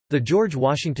The George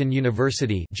Washington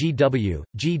University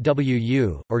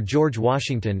 (GW, or George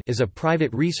Washington) is a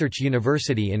private research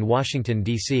university in Washington,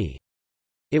 D.C.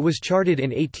 It was chartered in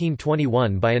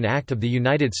 1821 by an act of the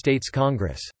United States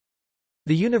Congress.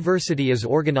 The university is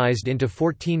organized into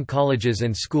 14 colleges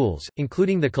and schools,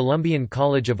 including the Columbian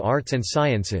College of Arts and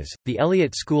Sciences, the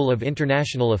Elliott School of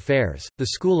International Affairs, the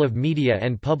School of Media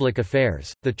and Public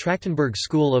Affairs, the Trachtenberg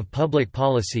School of Public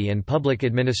Policy and Public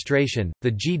Administration,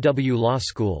 the GW Law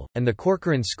School, and the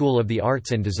Corcoran School of the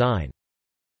Arts and Design.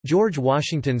 George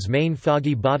Washington's main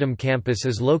Foggy Bottom campus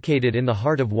is located in the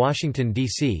heart of Washington,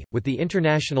 D.C., with the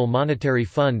International Monetary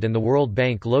Fund and the World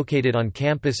Bank located on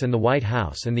campus and the White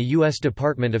House and the U.S.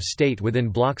 Department of State within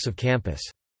blocks of campus.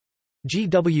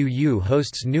 GWU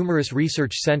hosts numerous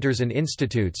research centers and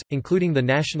institutes, including the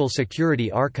National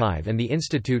Security Archive and the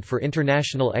Institute for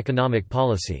International Economic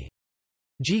Policy.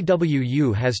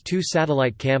 GWU has two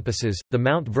satellite campuses, the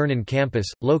Mount Vernon campus,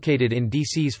 located in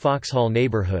D.C.'s Foxhall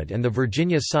neighborhood, and the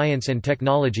Virginia Science and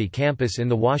Technology campus in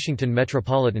the Washington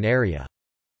metropolitan area.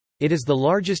 It is the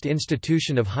largest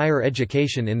institution of higher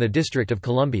education in the District of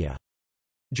Columbia.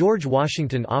 George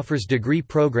Washington offers degree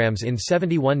programs in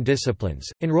 71 disciplines,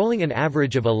 enrolling an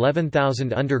average of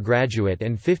 11,000 undergraduate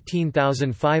and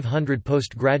 15,500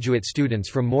 postgraduate students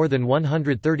from more than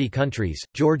 130 countries.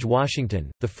 George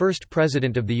Washington, the first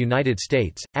President of the United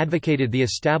States, advocated the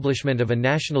establishment of a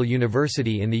national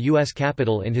university in the U.S.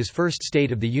 Capitol in his first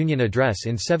State of the Union address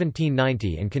in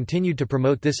 1790 and continued to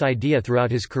promote this idea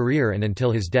throughout his career and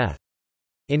until his death.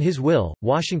 In his will,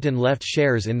 Washington left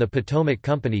shares in the Potomac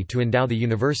Company to endow the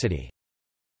university.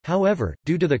 However,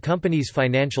 due to the company's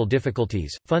financial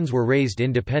difficulties, funds were raised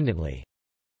independently.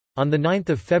 On 9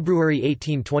 February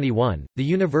 1821, the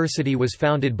university was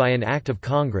founded by an act of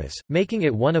Congress, making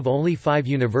it one of only 5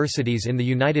 universities in the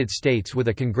United States with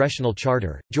a congressional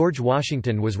charter. George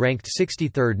Washington was ranked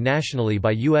 63rd nationally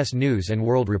by U.S. News and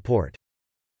World Report.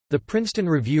 The Princeton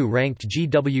Review ranked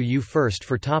GWU first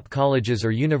for top colleges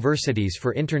or universities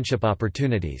for internship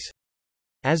opportunities.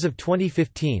 As of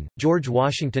 2015, George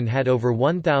Washington had over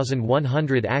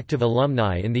 1,100 active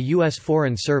alumni in the U.S.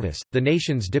 Foreign Service, the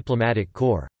nation's diplomatic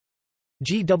corps.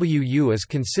 GWU is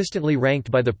consistently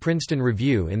ranked by the Princeton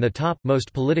Review in the top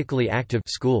most politically active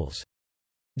schools.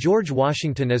 George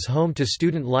Washington is home to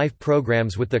student life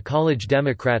programs with the College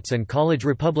Democrats and College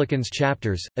Republicans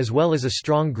chapters, as well as a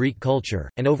strong Greek culture,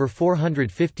 and over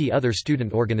 450 other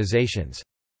student organizations.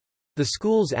 The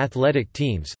school's athletic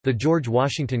teams, the George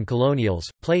Washington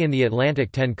Colonials, play in the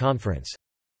Atlantic 10 Conference.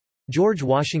 George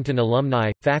Washington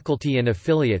alumni, faculty and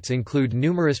affiliates include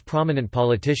numerous prominent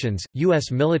politicians,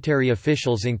 U.S. military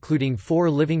officials including 4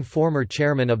 living former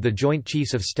chairmen of the Joint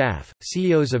Chiefs of Staff,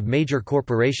 CEOs of major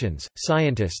corporations,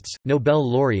 scientists, Nobel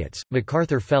laureates,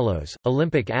 MacArthur Fellows,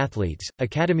 Olympic athletes,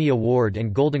 Academy Award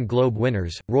and Golden Globe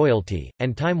winners, royalty,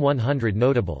 and Time 100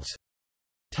 notables.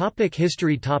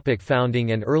 History.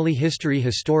 Founding and early history.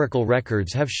 Historical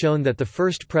records have shown that the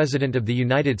first President of the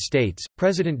United States,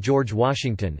 President George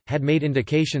Washington, had made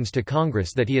indications to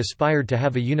Congress that he aspired to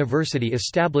have a university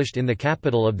established in the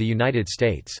capital of the United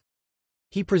States.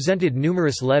 He presented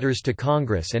numerous letters to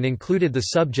Congress and included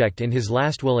the subject in his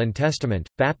last will and testament.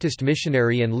 Baptist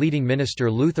missionary and leading minister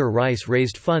Luther Rice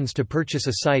raised funds to purchase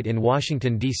a site in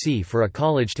Washington, D.C. for a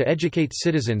college to educate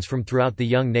citizens from throughout the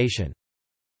young nation.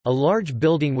 A large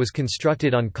building was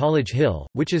constructed on College Hill,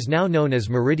 which is now known as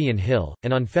Meridian Hill,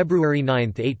 and on February 9,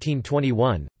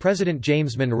 1821, President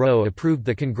James Monroe approved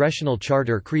the congressional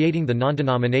charter creating the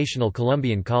non-denominational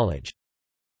Columbian College.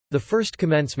 The first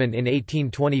commencement in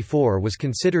 1824 was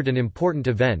considered an important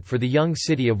event for the young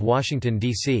city of Washington,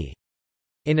 D.C.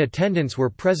 In attendance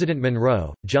were President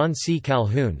Monroe, John C.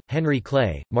 Calhoun, Henry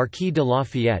Clay, Marquis de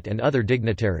Lafayette and other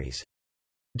dignitaries.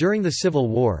 During the Civil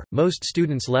War, most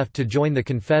students left to join the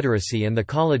Confederacy and the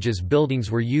college's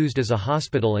buildings were used as a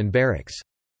hospital and barracks.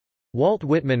 Walt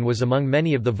Whitman was among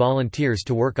many of the volunteers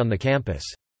to work on the campus.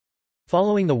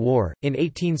 Following the war, in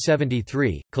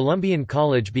 1873, Columbian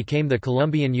College became the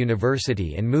Columbian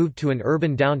University and moved to an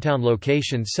urban downtown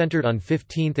location centered on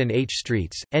 15th and H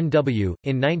Streets, NW.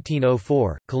 In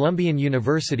 1904, Columbian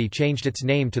University changed its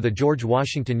name to the George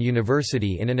Washington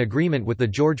University in an agreement with the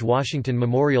George Washington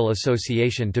Memorial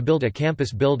Association to build a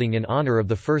campus building in honor of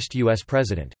the first U.S.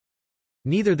 president.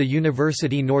 Neither the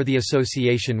university nor the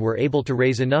association were able to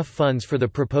raise enough funds for the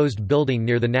proposed building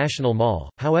near the National Mall,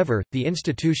 however, the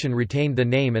institution retained the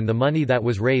name and the money that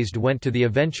was raised went to the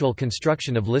eventual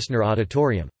construction of Lisner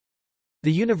Auditorium.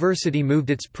 The university moved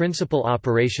its principal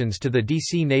operations to the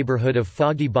D.C. neighborhood of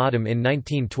Foggy Bottom in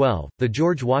 1912. The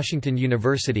George Washington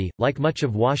University, like much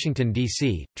of Washington,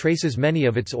 D.C., traces many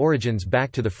of its origins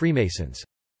back to the Freemasons.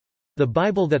 The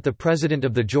Bible that the president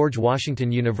of the George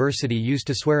Washington University used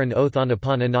to swear an oath on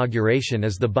upon inauguration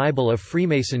is the Bible of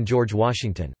Freemason George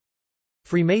Washington.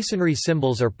 Freemasonry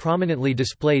symbols are prominently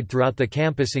displayed throughout the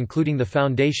campus, including the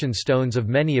foundation stones of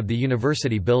many of the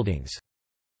university buildings.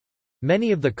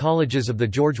 Many of the colleges of the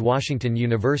George Washington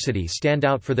University stand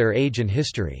out for their age and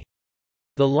history.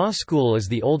 The law school is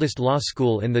the oldest law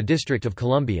school in the District of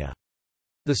Columbia.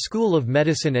 The School of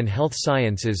Medicine and Health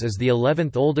Sciences is the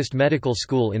 11th oldest medical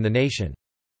school in the nation.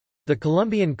 The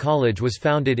Columbian College was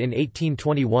founded in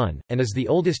 1821, and is the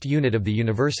oldest unit of the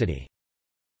university.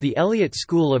 The Elliott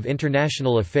School of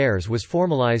International Affairs was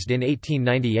formalized in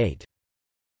 1898.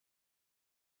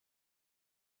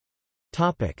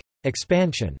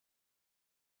 Expansion.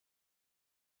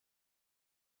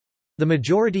 The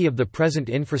majority of the present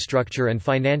infrastructure and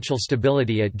financial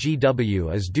stability at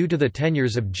GW is due to the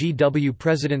tenures of GW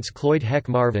presidents Cloyd Heck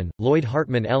Marvin, Lloyd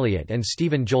Hartman Elliott and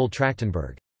Stephen Joel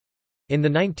Trachtenberg. In the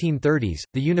 1930s,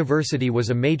 the university was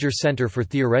a major center for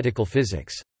theoretical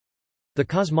physics. The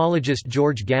cosmologist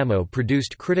George Gamow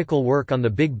produced critical work on the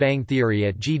Big Bang theory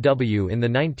at GW in the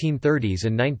 1930s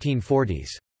and 1940s.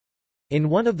 In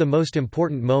one of the most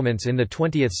important moments in the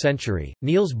 20th century,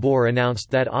 Niels Bohr announced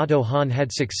that Otto Hahn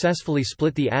had successfully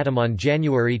split the atom on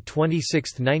January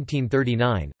 26,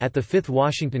 1939, at the 5th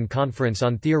Washington Conference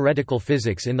on Theoretical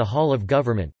Physics in the Hall of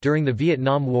Government. During the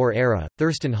Vietnam War era,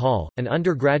 Thurston Hall, an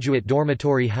undergraduate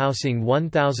dormitory housing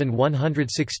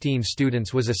 1,116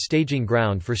 students, was a staging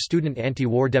ground for student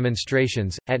anti-war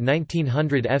demonstrations. At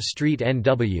 1900 F Street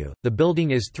NW, the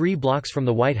building is 3 blocks from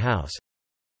the White House.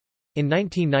 In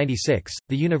 1996,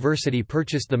 the university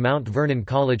purchased the Mount Vernon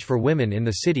College for Women in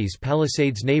the city's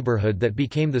Palisades neighborhood that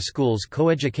became the school's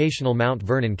coeducational Mount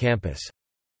Vernon campus.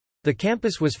 The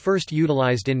campus was first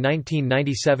utilized in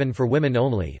 1997 for women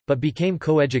only, but became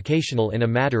coeducational in a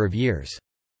matter of years.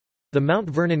 The Mount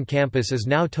Vernon campus is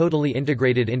now totally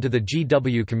integrated into the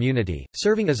GW community,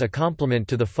 serving as a complement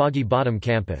to the Foggy Bottom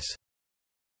campus.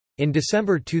 In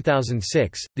December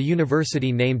 2006, the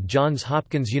university named Johns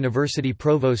Hopkins University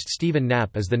Provost Stephen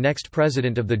Knapp as the next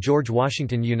president of the George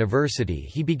Washington University.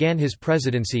 He began his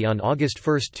presidency on August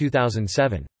 1,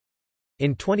 2007.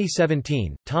 In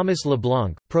 2017, Thomas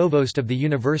LeBlanc, provost of the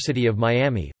University of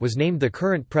Miami, was named the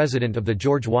current president of the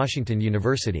George Washington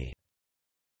University.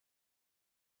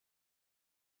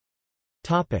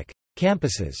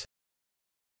 Campuses.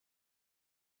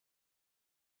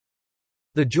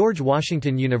 The George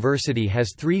Washington University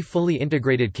has 3 fully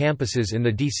integrated campuses in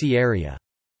the D.C. area.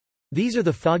 These are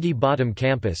the Foggy Bottom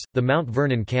Campus, the Mount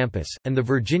Vernon Campus, and the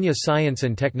Virginia Science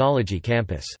and Technology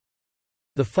Campus.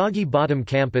 The Foggy Bottom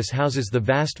Campus houses the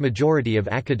vast majority of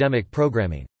academic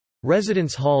programming.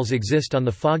 Residence halls exist on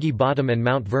the Foggy Bottom and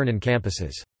Mount Vernon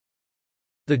campuses.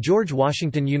 The George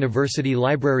Washington University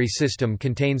Library System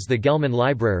contains the Gelman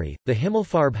Library, the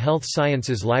Himmelfarb Health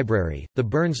Sciences Library, the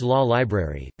Burns Law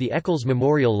Library, the Eccles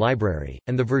Memorial Library,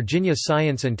 and the Virginia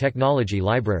Science and Technology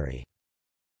Library.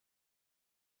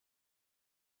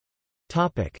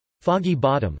 Foggy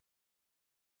Bottom.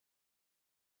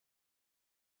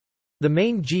 The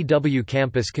main GW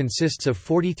campus consists of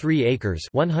 43 acres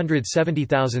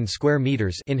 (170,000 square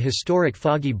meters) in historic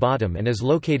Foggy Bottom and is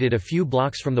located a few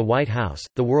blocks from the White House,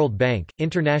 the World Bank,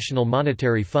 International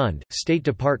Monetary Fund, State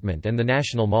Department and the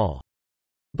National Mall.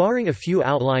 Barring a few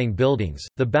outlying buildings,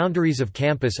 the boundaries of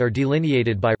campus are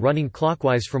delineated by running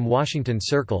clockwise from Washington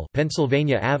Circle,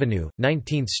 Pennsylvania Avenue,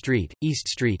 19th Street, East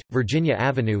Street, Virginia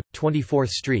Avenue, 24th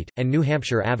Street, and New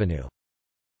Hampshire Avenue.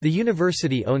 The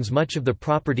university owns much of the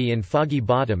property in Foggy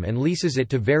Bottom and leases it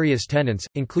to various tenants,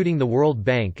 including the World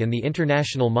Bank and the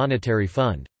International Monetary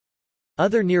Fund.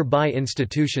 Other nearby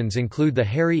institutions include the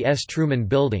Harry S. Truman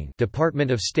Building,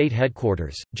 Department of State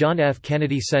Headquarters, John F.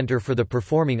 Kennedy Center for the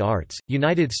Performing Arts,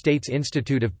 United States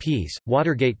Institute of Peace,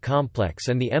 Watergate Complex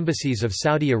and the embassies of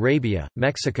Saudi Arabia,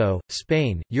 Mexico,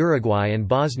 Spain, Uruguay and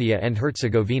Bosnia and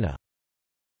Herzegovina.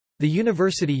 The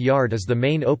university yard is the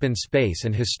main open space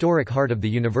and historic heart of the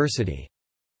university.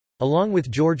 Along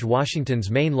with George Washington's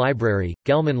main library,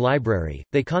 Gelman Library,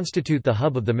 they constitute the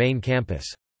hub of the main campus.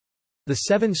 The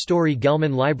 7-story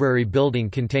Gelman Library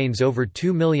building contains over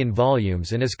 2 million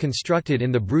volumes and is constructed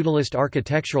in the brutalist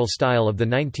architectural style of the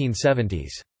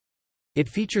 1970s. It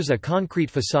features a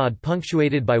concrete facade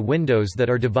punctuated by windows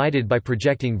that are divided by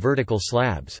projecting vertical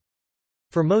slabs.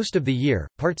 For most of the year,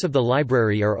 parts of the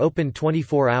library are open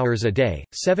 24 hours a day,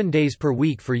 7 days per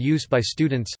week for use by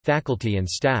students, faculty and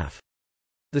staff.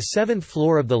 The 7th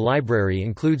floor of the library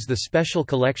includes the Special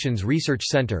Collections Research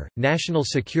Center, National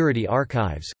Security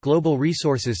Archives, Global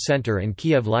Resources Center and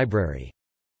Kiev Library.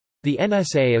 The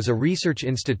NSA is a research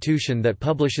institution that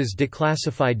publishes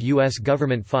declassified U.S.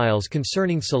 government files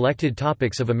concerning selected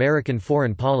topics of American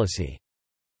foreign policy.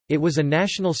 It was a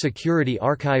National Security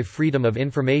Archive Freedom of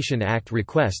Information Act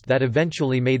request that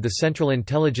eventually made the Central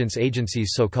Intelligence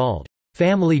Agency's so-called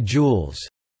family jewels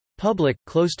public.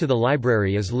 Close to the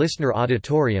library is Listener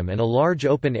Auditorium, and a large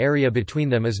open area between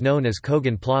them is known as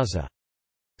Kogan Plaza.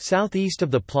 Southeast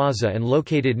of the plaza and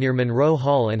located near Monroe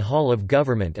Hall and Hall of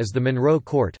Government is the Monroe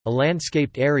Court, a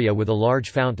landscaped area with a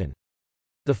large fountain.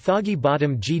 The Foggy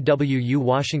Bottom GWU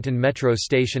Washington Metro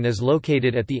Station is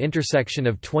located at the intersection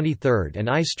of 23rd and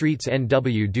I Streets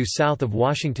NW due south of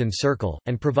Washington Circle,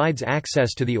 and provides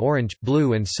access to the Orange,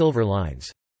 Blue and Silver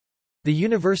lines. The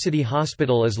University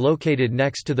Hospital is located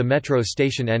next to the metro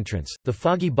station entrance. The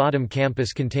Foggy Bottom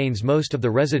campus contains most of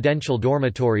the residential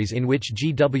dormitories in which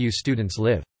GW students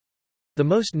live. The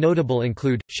most notable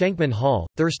include Schenkman Hall,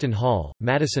 Thurston Hall,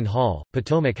 Madison Hall,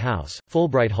 Potomac House,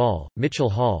 Fulbright Hall, Mitchell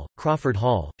Hall, Crawford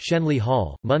Hall, Shenley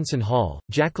Hall, Munson Hall,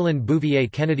 Jacqueline Bouvier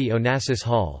Kennedy Onassis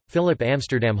Hall, Philip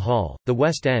Amsterdam Hall, the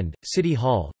West End, City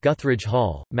Hall, Guthridge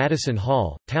Hall, Madison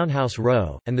Hall, Townhouse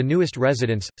Row, and the newest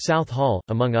residence, South Hall,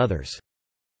 among others.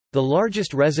 The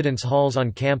largest residence halls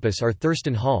on campus are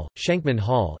Thurston Hall, Schenkman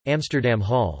Hall, Amsterdam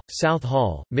Hall, South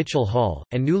Hall, Mitchell Hall,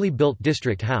 and newly built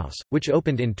District House, which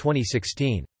opened in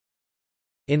 2016.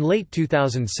 In late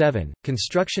 2007,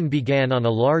 construction began on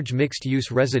a large mixed-use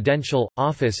residential,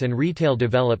 office and retail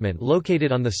development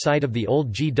located on the site of the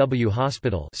old GW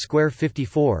Hospital Square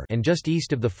 54 and just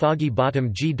east of the Foggy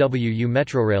Bottom GWU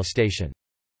Metrorail station.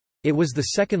 It was the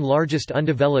second largest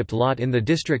undeveloped lot in the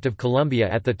District of Columbia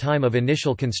at the time of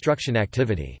initial construction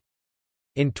activity.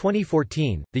 In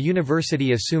 2014, the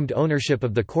university assumed ownership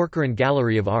of the Corcoran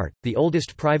Gallery of Art, the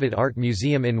oldest private art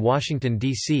museum in Washington,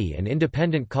 D.C. and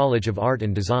independent college of art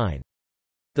and design.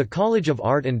 The College of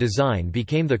Art and Design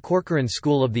became the Corcoran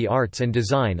School of the Arts and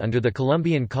Design under the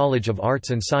Columbian College of Arts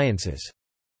and Sciences.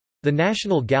 The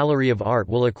National Gallery of Art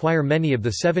will acquire many of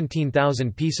the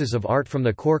 17,000 pieces of art from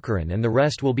the Corcoran, and the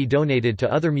rest will be donated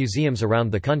to other museums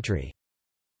around the country.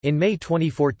 In May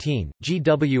 2014,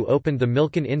 GW opened the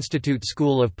Milken Institute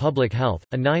School of Public Health,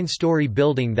 a 9-story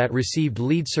building that received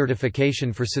LEED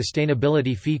certification for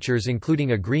sustainability features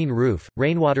including a green roof,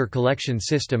 rainwater collection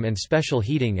system and special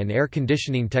heating and air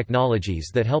conditioning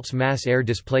technologies that helps mass air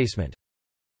displacement.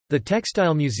 The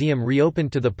Textile Museum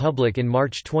reopened to the public in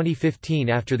March 2015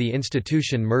 after the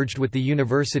institution merged with the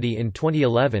university in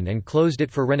 2011 and closed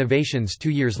it for renovations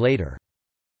 2 years later.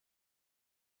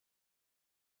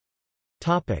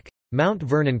 Mount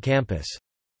Vernon campus.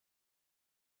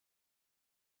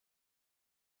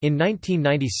 In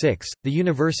 1996, the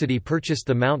university purchased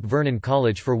the Mount Vernon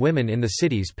College for Women in the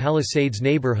city's Palisades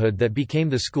neighborhood that became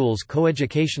the school's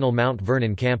coeducational Mount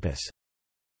Vernon campus.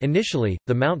 Initially,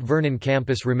 the Mount Vernon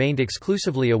campus remained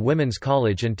exclusively a women's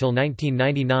college until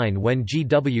 1999 when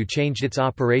GW changed its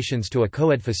operations to a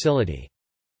co-ed facility.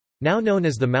 Now known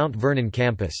as the Mount Vernon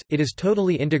campus, it is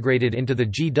totally integrated into the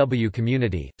GW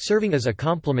community, serving as a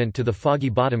complement to the Foggy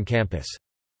Bottom campus.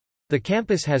 The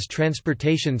campus has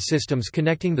transportation systems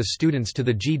connecting the students to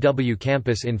the GW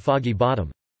campus in Foggy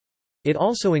Bottom. It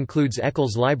also includes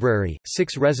Eccles Library,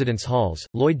 6 residence halls,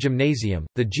 Lloyd Gymnasium,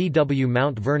 the GW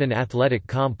Mount Vernon Athletic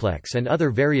Complex and other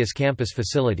various campus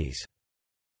facilities.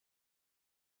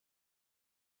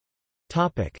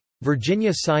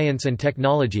 Virginia Science and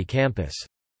Technology Campus.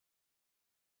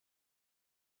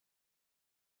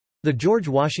 The George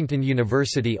Washington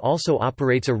University also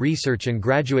operates a research and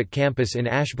graduate campus in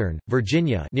Ashburn,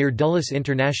 Virginia near Dulles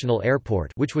International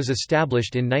Airport, which was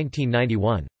established in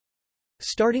 1991.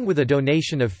 Starting with a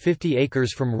donation of 50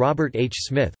 acres from Robert H.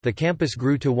 Smith, the campus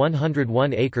grew to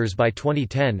 101 acres by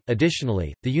 2010.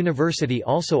 Additionally, the university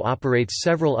also operates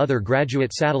several other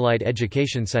graduate satellite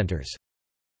education centers.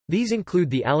 These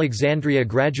include the Alexandria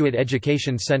Graduate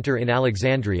Education Center in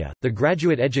Alexandria, the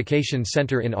Graduate Education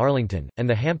Center in Arlington, and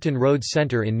the Hampton Roads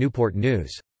Center in Newport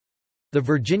News. The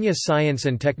Virginia Science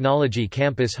and Technology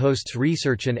Campus hosts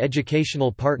research and educational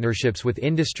partnerships with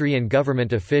industry and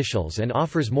government officials and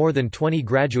offers more than 20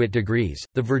 graduate degrees.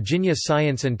 The Virginia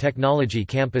Science and Technology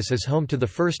Campus is home to the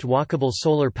first walkable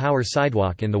solar power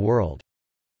sidewalk in the world.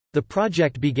 The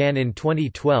project began in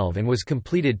 2012 and was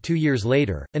completed 2 years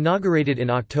later, inaugurated in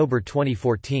October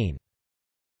 2014.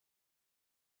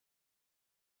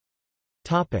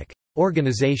 Topic: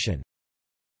 Organization.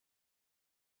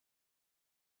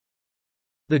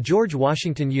 The George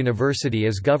Washington University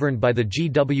is governed by the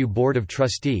GW Board of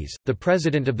Trustees, the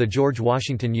President of the George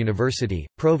Washington University,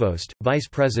 Provost, Vice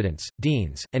Presidents,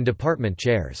 Deans, and Department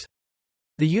Chairs.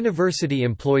 The university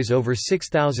employs over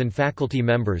 6,000 faculty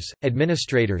members,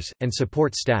 administrators, and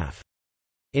support staff.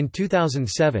 In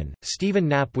 2007, Stephen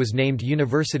Knapp was named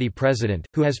university president,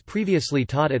 who has previously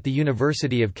taught at the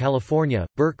University of California,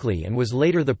 Berkeley and was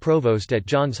later the provost at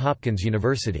Johns Hopkins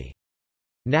University.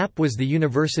 Knapp was the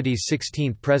university's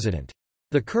 16th president.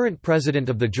 The current president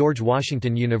of the George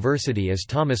Washington University is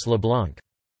Thomas LeBlanc.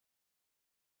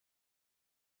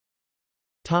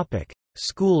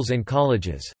 Schools and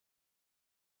colleges.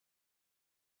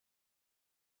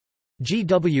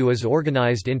 GW is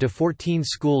organized into 14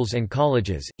 schools and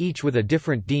colleges, each with a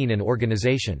different dean and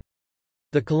organization.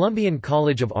 The Columbian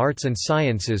College of Arts and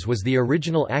Sciences was the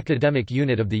original academic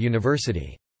unit of the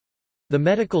university. The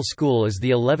medical school is the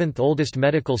 11th oldest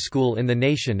medical school in the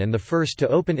nation and the first to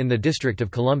open in the District of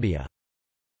Columbia.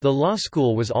 The law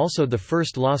school was also the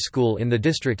first law school in the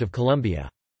District of Columbia.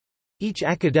 Each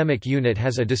academic unit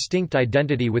has a distinct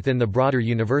identity within the broader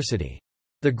university.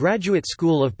 The Graduate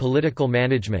School of Political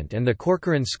Management and the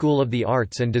Corcoran School of the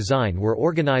Arts and Design were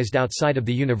organized outside of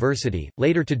the university,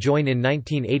 later to join in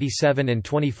 1987 and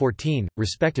 2014,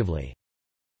 respectively.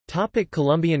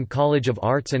 Columbian College of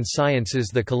Arts and Sciences.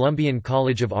 The Columbian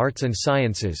College of Arts and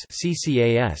Sciences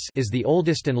 (CCAS) is the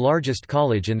oldest and largest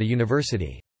college in the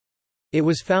university. It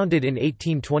was founded in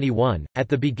 1821. At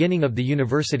the beginning of the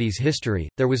university's history,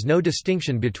 there was no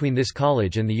distinction between this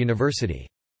college and the university.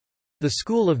 The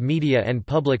School of Media and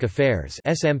Public Affairs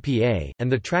 (SMPA)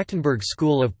 and the Trachtenberg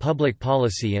School of Public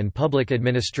Policy and Public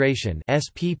Administration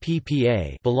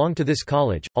 (SPPPA) belong to this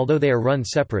college, although they are run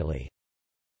separately.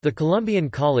 The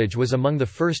Columbian College was among the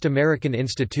first American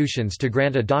institutions to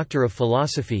grant a Doctor of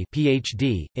Philosophy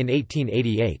 (PhD) in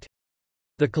 1888.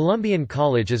 The Columbian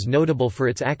College is notable for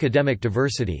its academic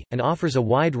diversity, and offers a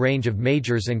wide range of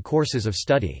majors and courses of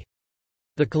study.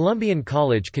 The Columbian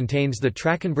College contains the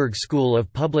Trachtenberg School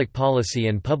of Public Policy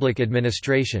and Public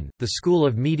Administration, the School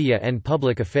of Media and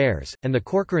Public Affairs, and the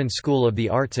Corcoran School of the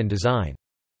Arts and Design.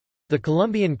 The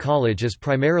Columbian College is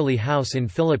primarily housed in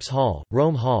Phillips Hall,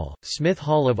 Rome Hall, Smith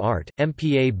Hall of Art,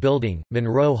 MPA Building,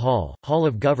 Monroe Hall, Hall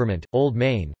of Government, Old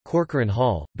Main, Corcoran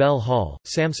Hall, Bell Hall,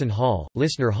 Sampson Hall,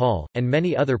 Lisner Hall, and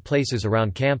many other places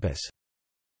around campus.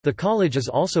 The college is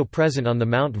also present on the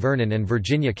Mount Vernon and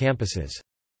Virginia campuses.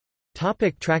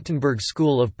 Trachtenberg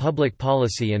School of Public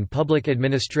Policy and Public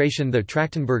Administration. The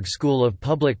Trachtenberg School of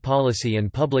Public Policy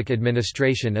and Public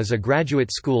Administration is a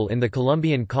graduate school in the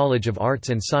Columbian College of Arts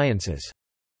and Sciences.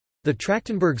 The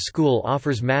Trachtenberg School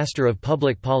offers Master of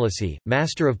Public Policy,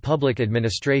 Master of Public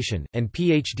Administration, and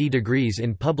Ph.D. degrees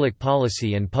in Public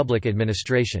Policy and Public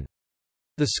Administration.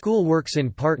 The school works in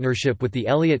partnership with the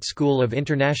Elliott School of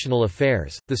International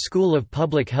Affairs, the School of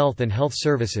Public Health and Health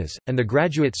Services, and the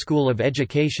Graduate School of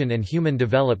Education and Human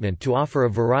Development to offer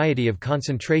a variety of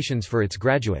concentrations for its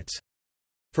graduates.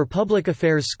 For public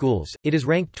affairs schools, it is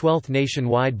ranked 12th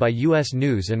nationwide by U.S.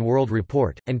 News & World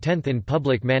Report, and 10th in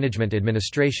Public Management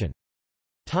Administration.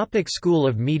 School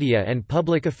of Media and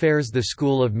Public Affairs. The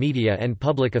School of Media and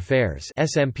Public Affairs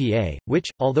 (SMPA), which,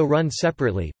 although run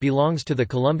separately, belongs to the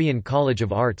Columbian College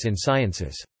of Arts and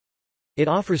Sciences. It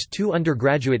offers 2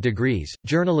 undergraduate degrees,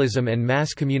 Journalism and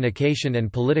Mass Communication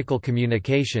and Political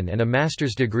Communication, and a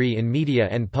master's degree in Media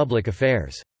and Public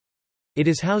Affairs. It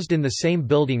is housed in the same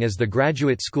building as the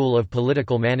Graduate School of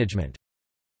Political Management.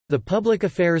 The Public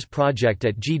Affairs Project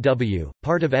at GW,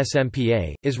 part of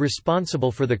SMPA, is responsible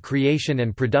for the creation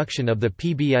and production of the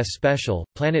PBS special,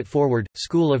 Planet Forward.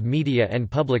 School of Media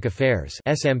and Public Affairs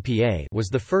 (SMPA) was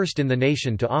the first in the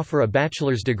nation to offer a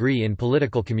bachelor's degree in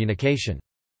political communication.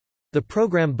 The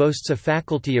program boasts a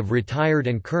faculty of retired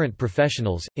and current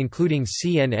professionals, including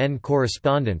CNN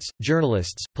correspondents,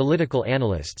 journalists, political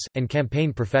analysts, and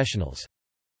campaign professionals.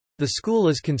 The school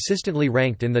is consistently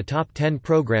ranked in the top 10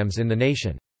 programs in the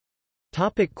nation.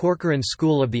 Corcoran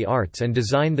School of the Arts and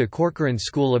Design. The Corcoran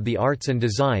School of the Arts and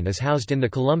Design is housed in the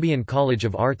Columbian College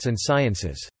of Arts and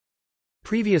Sciences.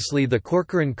 Previously the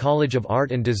Corcoran College of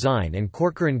Art and Design and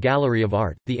Corcoran Gallery of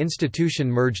Art, the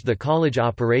institution merged the college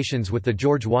operations with the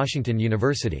George Washington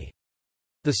University.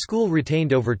 The school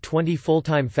retained over 20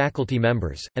 full-time faculty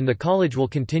members, and the college will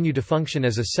continue to function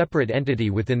as a separate entity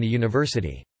within the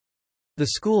university. The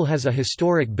school has a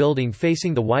historic building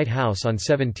facing the White House on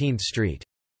 17th Street.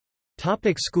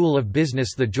 School of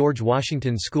Business. The George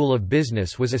Washington School of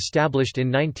Business was established in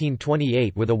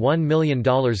 1928 with a $1 million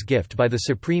gift by the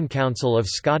Supreme Council of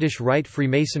Scottish Rite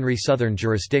Freemasonry Southern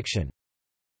Jurisdiction.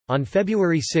 On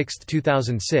February 6,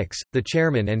 2006, the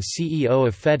chairman and CEO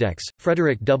of FedEx,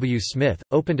 Frederick W. Smith,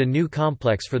 opened a new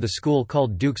complex for the school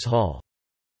called Dukes Hall.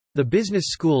 The business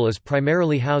school is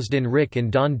primarily housed in Rick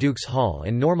and Don Dukes Hall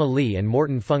and Norma Lee and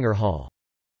Morton Funger Hall.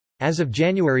 As of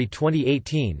January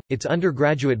 2018, its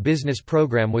undergraduate business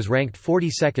program was ranked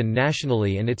 42nd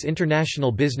nationally and its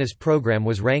international business program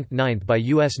was ranked 9th by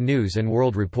U.S. News &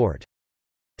 World Report.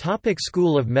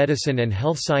 School of Medicine and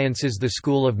Health Sciences. The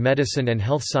School of Medicine and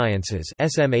Health Sciences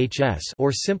 (SMHS),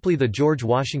 or simply the George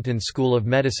Washington School of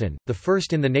Medicine, the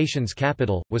first in the nation's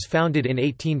capital, was founded in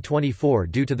 1824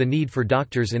 due to the need for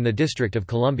doctors in the District of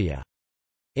Columbia.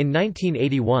 In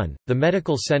 1981, the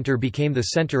medical center became the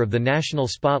center of the national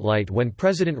spotlight when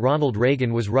President Ronald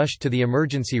Reagan was rushed to the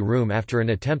emergency room after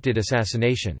an attempted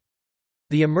assassination.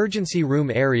 The emergency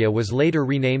room area was later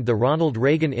renamed the Ronald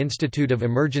Reagan Institute of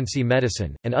Emergency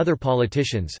Medicine, and other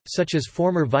politicians, such as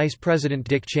former Vice President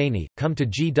Dick Cheney, come to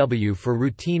GW for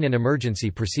routine and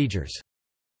emergency procedures.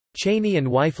 Cheney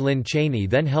and wife Lynn Cheney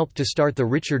then helped to start the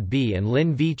Richard B. and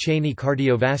Lynn V. Cheney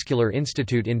Cardiovascular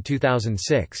Institute in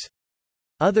 2006.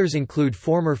 Others include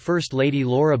former First Lady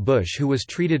Laura Bush, who was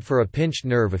treated for a pinched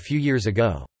nerve a few years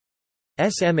ago.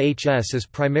 SMHS is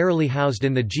primarily housed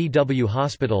in the GW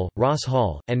Hospital, Ross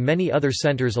Hall, and many other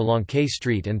centers along K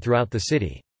Street and throughout the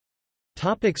city.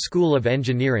 School of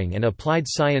Engineering and Applied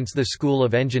Science. The School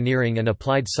of Engineering and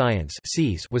Applied Science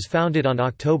was founded on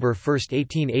October 1,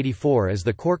 1884 as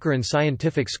the Corcoran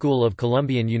Scientific School of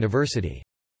Columbian University.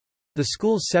 The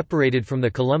school separated from the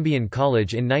Columbian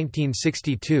College in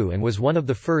 1962 and was one of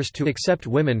the first to accept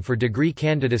women for degree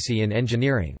candidacy in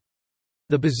engineering.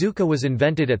 The bazooka was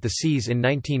invented at the SEAS in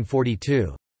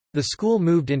 1942. The school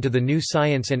moved into the new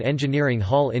Science and Engineering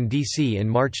Hall in D.C. in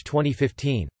March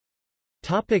 2015.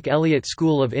 Elliott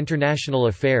School of International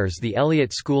Affairs. The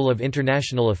Elliott School of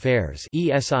International Affairs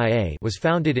 (ESIA) was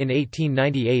founded in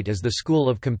 1898 as the School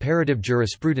of Comparative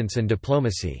Jurisprudence and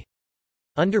Diplomacy.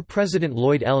 Under President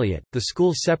Lloyd Elliott, the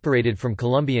school separated from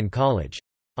Columbian College.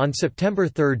 On September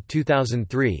 3,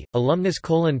 2003, alumnus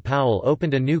Colin Powell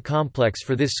opened a new complex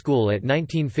for this school at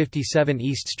 1957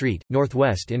 East Street,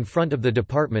 Northwest in front of the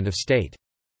Department of State.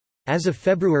 As of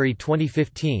February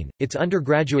 2015, its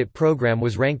undergraduate program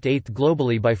was ranked 8th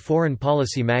globally by Foreign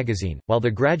Policy magazine, while the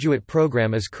graduate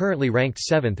program is currently ranked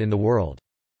 7th in the world.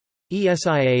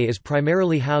 ESIA is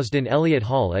primarily housed in Elliott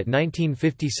Hall at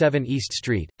 1957 East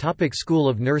Street. School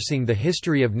of Nursing. The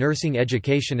history of nursing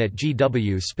education at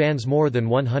GW spans more than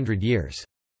 100 years.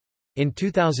 In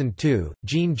 2002,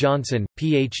 Jean Johnson,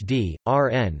 Ph.D.,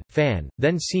 R.N., Fan,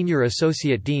 then Senior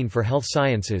Associate Dean for Health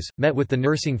Sciences, met with the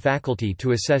nursing faculty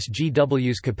to assess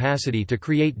GW's capacity to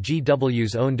create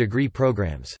GW's own degree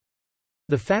programs.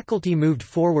 The faculty moved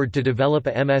forward to develop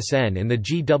a MSN in the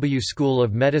GW School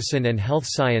of Medicine and Health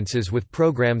Sciences with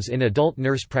programs in adult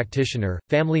nurse practitioner,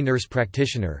 family nurse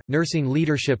practitioner, nursing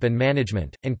leadership and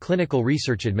management, and clinical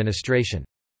research administration.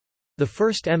 The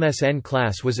first MSN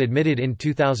class was admitted in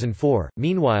 2004.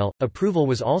 Meanwhile, approval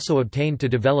was also obtained to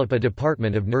develop a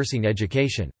Department of Nursing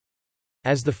Education.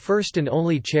 As the first and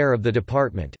only chair of the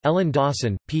department, Ellen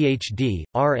Dawson, Ph.D.,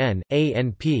 R.N.,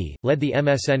 A.N.P., led the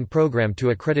MSN program to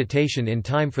accreditation in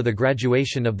time for the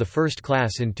graduation of the first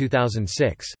class in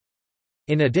 2006.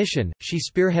 In addition, she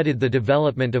spearheaded the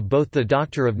development of both the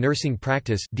Doctor of Nursing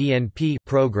Practice (DNP)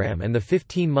 program and the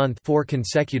 15-month 4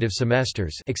 consecutive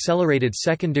semesters accelerated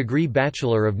second-degree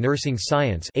Bachelor of Nursing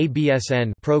Science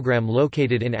 (ABSN) program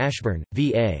located in Ashburn,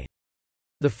 VA.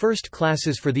 The first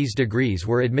classes for these degrees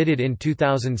were admitted in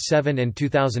 2007 and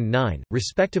 2009,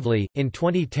 respectively. In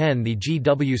 2010, the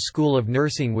GW School of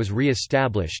Nursing was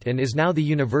re-established and is now the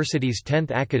university's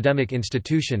 10th academic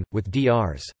institution, with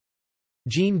Drs.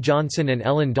 Jean Johnson and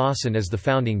Ellen Dawson as the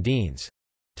founding deans.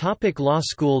 Law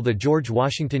School. The George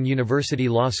Washington University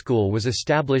Law School was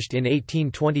established in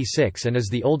 1826 and is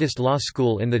the oldest law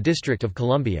school in the District of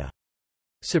Columbia.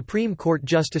 Supreme Court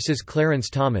Justices Clarence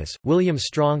Thomas, William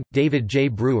Strong, David J.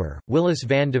 Brewer, Willis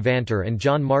Van Devanter and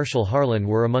John Marshall Harlan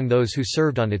were among those who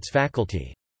served on its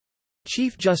faculty.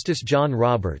 Chief Justice John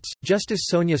Roberts, Justice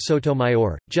Sonia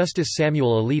Sotomayor, Justice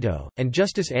Samuel Alito, and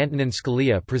Justice Antonin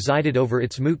Scalia presided over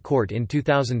its moot court in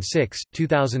 2006,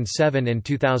 2007 and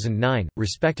 2009,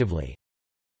 respectively.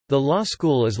 The law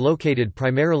school is located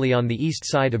primarily on the east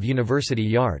side of University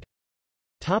Yard.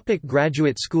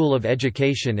 Graduate School of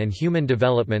Education and Human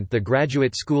Development. The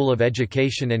Graduate School of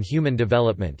Education and Human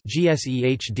Development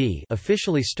 (GSEHD)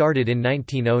 officially started in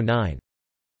 1909.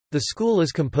 The school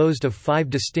is composed of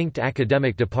 5 distinct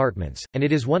academic departments, and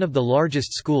it is one of the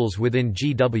largest schools within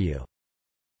GW.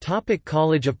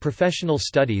 College of Professional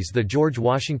Studies. The George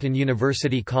Washington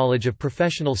University College of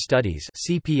Professional Studies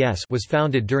 (CPS) was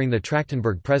founded during the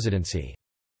Trachtenberg presidency.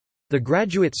 The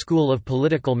Graduate School of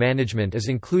Political Management is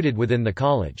included within the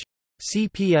college.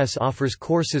 CPS offers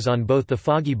courses on both the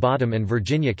Foggy Bottom and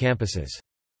Virginia campuses.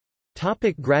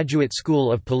 Graduate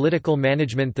School of Political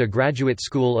Management. The Graduate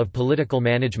School of Political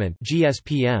Management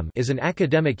 (GSPM) is an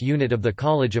academic unit of the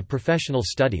College of Professional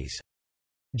Studies.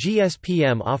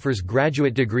 GSPM offers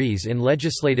graduate degrees in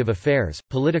legislative affairs,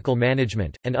 political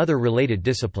management, and other related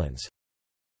disciplines.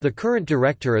 The current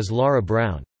director is Laura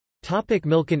Brown.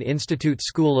 Milken Institute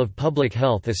School of Public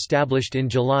Health. Established in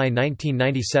July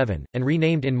 1997, and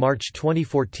renamed in March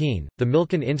 2014, the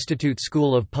Milken Institute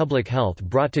School of Public Health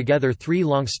brought together three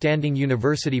long-standing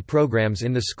university programs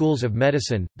in the schools of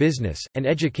medicine, business, and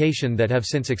education that have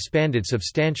since expanded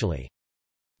substantially.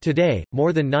 Today,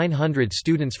 more than 900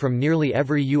 students from nearly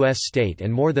every U.S. state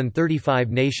and more than 35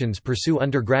 nations pursue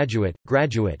undergraduate,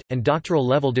 graduate, and doctoral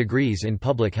level degrees in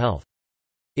public health.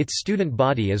 Its student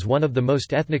body is one of the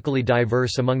most ethnically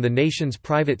diverse among the nation's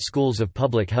private schools of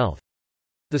public health.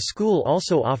 The school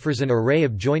also offers an array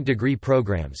of joint degree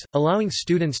programs, allowing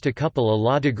students to couple a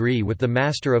law degree with the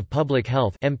Master of Public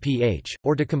Health (MPH),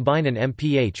 or to combine an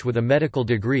MPH with a medical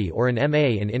degree or an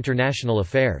MA in International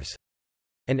Affairs.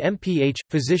 An MPH,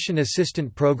 Physician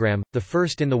Assistant Program, the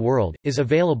first in the world, is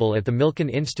available at the Milken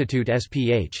Institute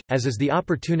SPH, as is the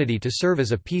opportunity to serve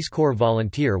as a Peace Corps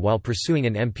volunteer while pursuing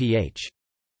an MPH.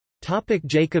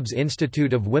 Jacobs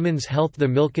Institute of Women's Health. The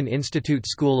Milken Institute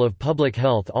School of Public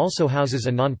Health also houses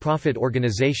a nonprofit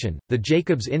organization, the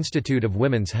Jacobs Institute of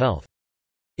Women's Health.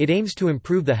 It aims to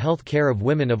improve the health care of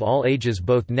women of all ages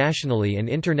both nationally and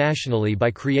internationally by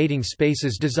creating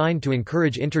spaces designed to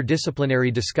encourage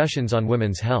interdisciplinary discussions on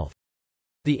women's health.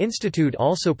 The institute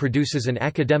also produces an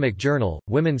academic journal,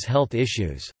 Women's Health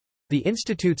Issues. The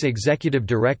institute's executive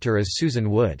director is Susan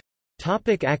Wood.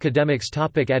 Academics.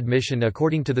 Admission.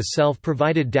 According to the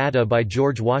self-provided data by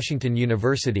George Washington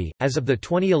University, as of the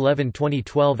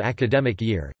 2011-2012 academic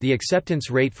year, the acceptance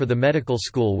rate for the medical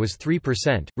school was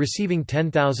 3%, receiving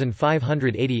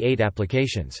 10,588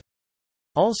 applications.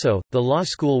 Also, the law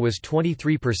school was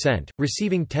 23%,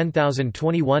 receiving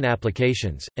 10,021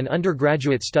 applications, and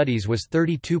undergraduate studies was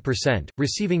 32%,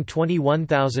 receiving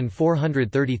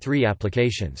 21,433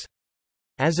 applications.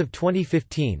 As of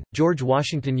 2015, George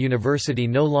Washington University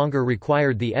no longer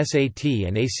required the SAT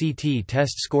and ACT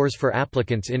test scores for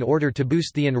applicants in order to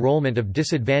boost the enrollment of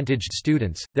disadvantaged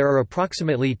students. There are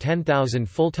approximately 10,000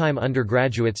 full-time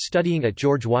undergraduates studying at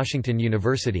George Washington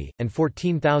University, and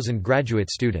 14,000 graduate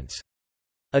students.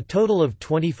 A total of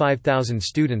 25,000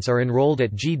 students are enrolled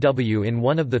at GW in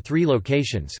one of the three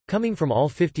locations, coming from all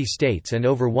 50 states and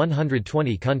over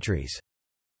 120 countries.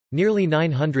 Nearly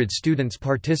 900 students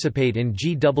participate in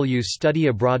GW's study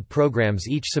abroad programs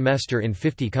each semester in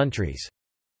 50 countries.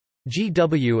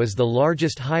 GW is the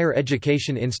largest higher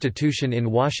education institution in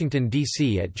Washington,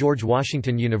 D.C. At George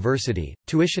Washington University,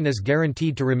 tuition is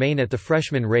guaranteed to remain at the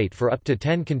freshman rate for up to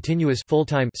 10 continuous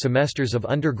full-time semesters of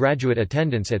undergraduate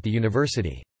attendance at the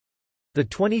university. The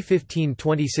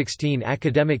 2015-2016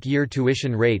 academic year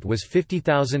tuition rate was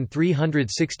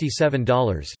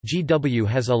 $50,367. GW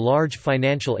has a large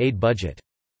financial aid budget.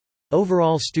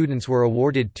 Overall, students were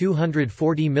awarded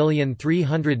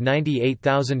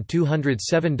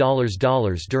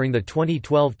 $240,398,207 during the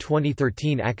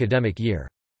 2012-2013 academic year.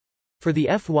 For the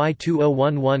FY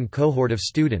 2011 cohort of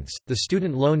students, the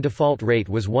student loan default rate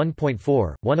was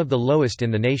 1.4, one of the lowest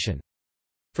in the nation.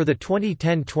 For the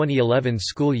 2010-2011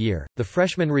 school year, the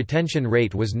freshman retention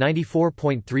rate was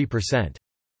 94.3%.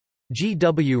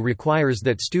 GW requires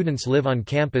that students live on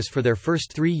campus for their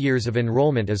first 3 years of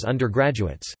enrollment as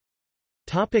undergraduates.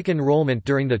 Enrollment.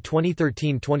 During the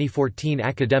 2013-2014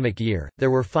 academic year,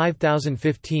 there were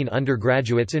 5,015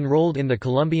 undergraduates enrolled in the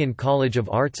Columbian College of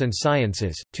Arts and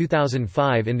Sciences,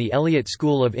 2,005 in the Elliott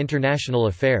School of International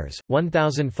Affairs,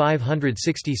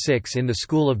 1,566 in the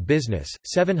School of Business,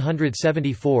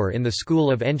 774 in the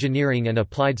School of Engineering and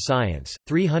Applied Science,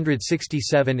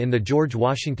 367 in the George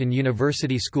Washington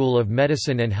University School of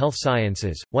Medicine and Health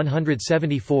Sciences,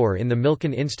 174 in the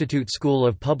Milken Institute School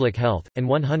of Public Health, and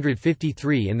 153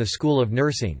 in the School of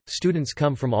Nursing. Students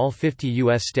come from all 50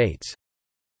 U.S. states.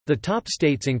 The top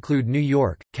states include New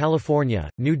York, California,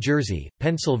 New Jersey,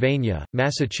 Pennsylvania,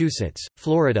 Massachusetts,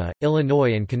 Florida,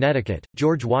 Illinois, and Connecticut.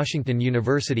 George Washington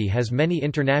University has many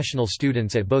international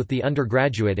students at both the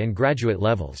undergraduate and graduate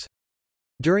levels.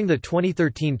 During the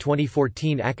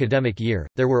 2013-2014 academic year,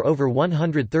 there were over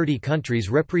 130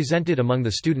 countries represented among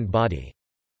the student body.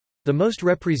 The most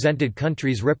represented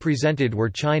countries represented were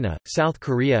China, South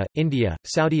Korea, India,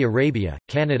 Saudi Arabia,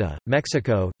 Canada,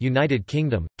 Mexico, United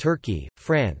Kingdom, Turkey,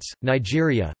 France,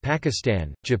 Nigeria,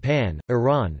 Pakistan, Japan,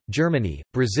 Iran, Germany,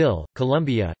 Brazil,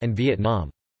 Colombia, and Vietnam.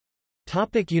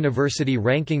 University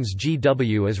rankings.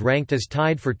 GW is ranked as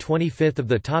tied for 25th of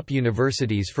the top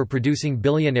universities for producing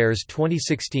billionaires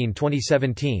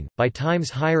 2016-2017, by Times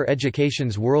Higher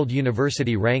Education's World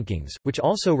University Rankings, which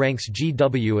also ranks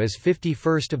GW as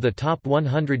 51st of the top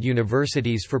 100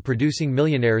 universities for producing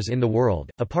millionaires in the world.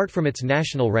 Apart from its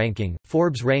national ranking,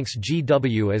 Forbes ranks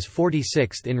GW as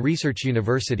 46th in research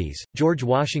universities. George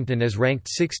Washington is ranked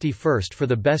 61st for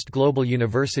the best global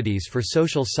universities for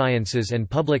social sciences and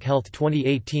public health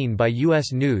 2018 by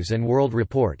U.S. News & World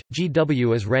Report.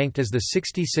 GW is ranked as the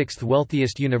 66th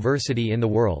wealthiest university in the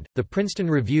world. The Princeton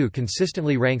Review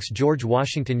consistently ranks George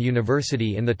Washington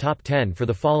University in the top 10 for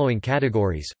the following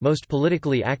categories: most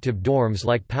politically active dorms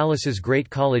like Palace's Great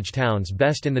College Towns,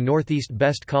 best in the Northeast,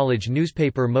 best college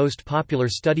newspaper, most popular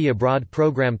study abroad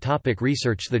program. Topic: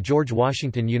 research. The George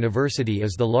Washington University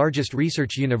is the largest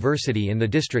research university in the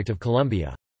District of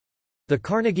Columbia. The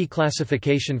Carnegie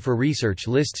Classification for Research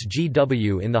lists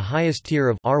GW in the highest tier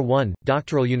of R1,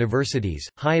 doctoral universities,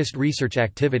 highest research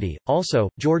activity. Also,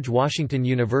 George Washington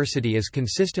University is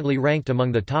consistently ranked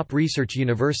among the top research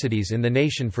universities in the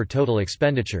nation for total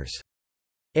expenditures.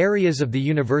 Areas of the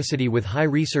university with high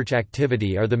research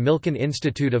activity are the Milken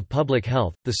Institute of Public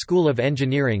Health, the School of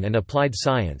Engineering and Applied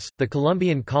Science, the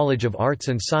Columbian College of Arts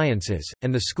and Sciences,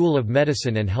 and the School of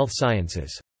Medicine and Health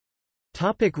Sciences.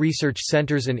 Topic: research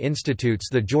centers and institutes.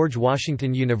 The George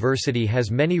Washington University has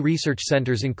many research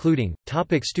centers including,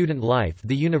 topic: student life.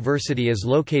 The university is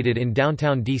located in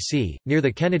downtown D.C., near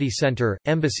the Kennedy Center,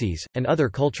 embassies, and other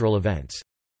cultural events.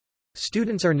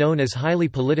 Students are known as highly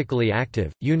politically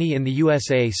active. UNI in the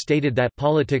USA stated that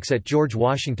politics at George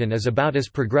Washington is about as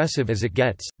progressive as it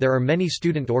gets. There are many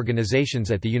student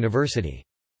organizations at the university.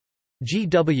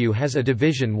 GW has a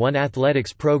Division I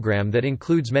athletics program that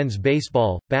includes men's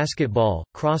baseball, basketball,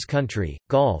 cross-country,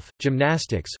 golf,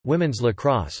 gymnastics, women's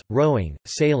lacrosse, rowing,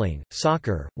 sailing,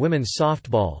 soccer, women's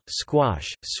softball, squash,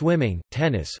 swimming,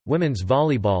 tennis, women's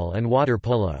volleyball and water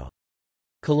polo.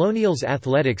 Colonial's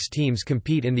athletics teams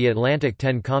compete in the Atlantic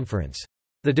 10 Conference.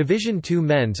 The Division II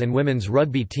men's and women's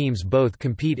rugby teams both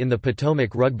compete in the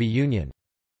Potomac Rugby Union.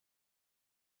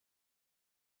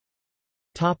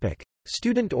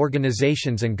 Student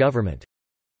organizations and government.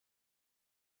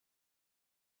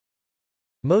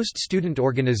 Most student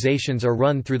organizations are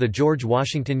run through the George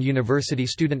Washington University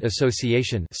Student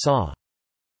Association (SAW).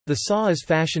 The SAW is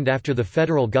fashioned after the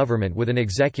federal government with an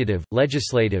executive,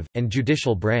 legislative, and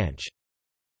judicial branch.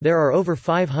 There are over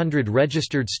 500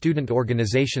 registered student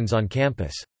organizations on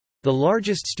campus. The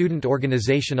largest student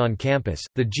organization on campus,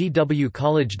 the GW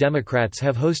College Democrats,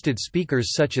 have hosted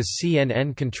speakers such as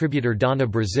CNN contributor Donna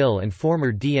Brazile and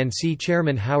former DNC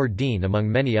chairman Howard Dean,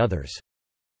 among many others.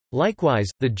 Likewise,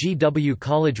 the GW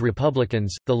College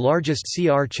Republicans, the largest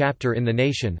CR chapter in the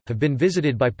nation, have been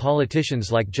visited by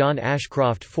politicians like John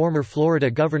Ashcroft, former Florida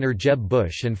Governor Jeb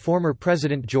Bush, and former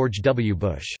President George W.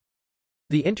 Bush.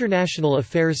 The International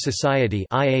Affairs Society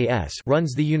 (IAS)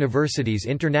 runs the university's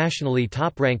internationally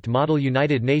top-ranked Model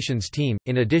United Nations team,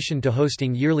 in addition to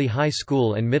hosting yearly high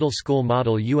school and middle school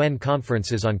Model UN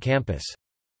conferences on campus.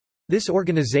 This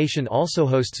organization also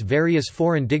hosts various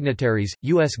foreign dignitaries,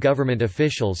 U.S. government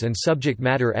officials and subject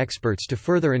matter experts to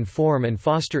further inform and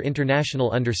foster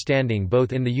international understanding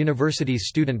both in the university's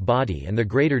student body and the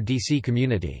greater D.C.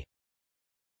 community.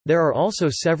 There are also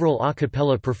several a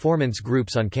cappella performance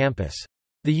groups on campus.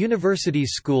 The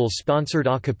university's school-sponsored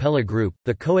a cappella group,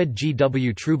 the co-ed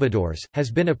GW Troubadours, has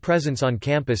been a presence on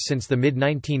campus since the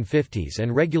mid-1950s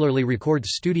and regularly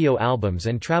records studio albums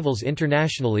and travels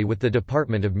internationally with the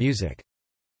Department of Music.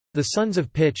 The Sons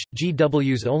of Pitch,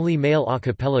 GW's only male a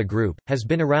cappella group, has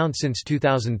been around since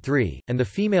 2003, and the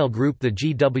female group the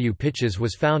GW Pitches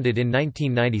was founded in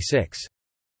 1996.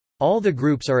 All the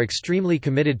groups are extremely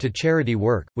committed to charity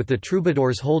work, with the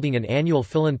Troubadours holding an annual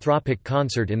philanthropic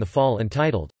concert in the fall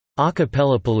entitled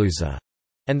Acapellapalooza,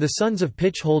 and the Sons of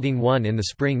Pitch holding one in the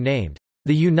spring named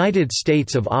the United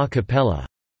States of A Cappella.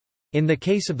 In the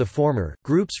case of the former,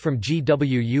 groups from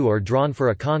GWU are drawn for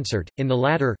a concert, in the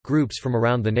latter, groups from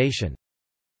around the nation.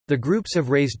 The groups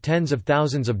have raised tens of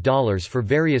thousands of dollars for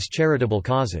various charitable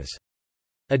causes.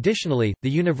 Additionally, the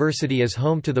university is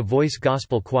home to the Voice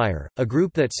Gospel Choir, a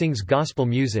group that sings gospel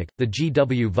music, the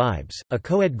GW Vibes, a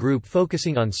co-ed group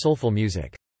focusing on soulful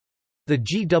music. The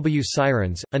GW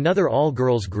Sirens, another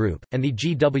all-girls group, and the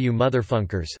GW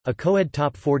Motherfunkers, a co-ed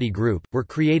top 40 group, were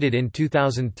created in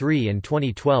 2003 and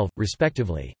 2012,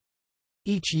 respectively.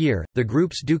 Each year, the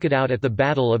groups duke it out at the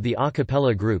Battle of the A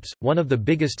Cappella Groups, one of the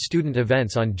biggest student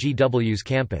events on GW's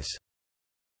campus.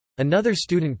 Another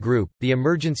student group, the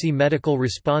Emergency Medical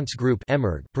Response Group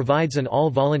provides an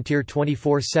all-volunteer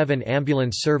 24/7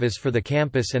 ambulance service for the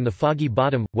campus and the Foggy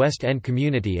Bottom, West End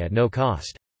community at no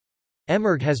cost.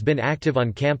 EMERG has been active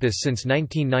on campus since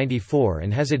 1994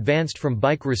 and has advanced from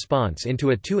bike response into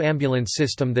a two-ambulance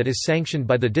system that is sanctioned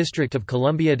by the District of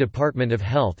Columbia Department of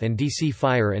Health and DC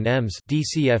Fire and EMS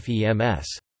DCFEMS.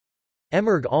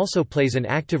 EMERG also plays an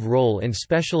active role in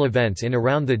special events in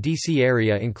around the DC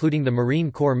area including the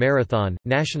Marine Corps Marathon,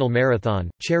 National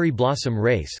Marathon, Cherry Blossom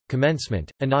Race,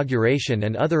 Commencement, Inauguration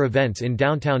and other events in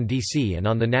downtown DC and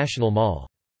on the National Mall.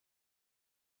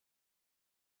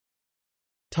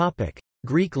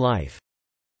 Greek life.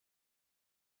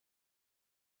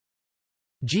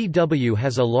 GW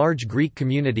has a large Greek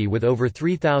community with over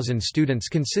 3,000 students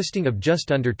consisting of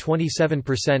just under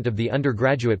 27% of the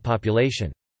undergraduate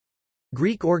population.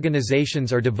 Greek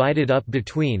organizations are divided up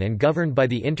between and governed by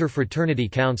the Interfraternity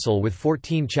Council with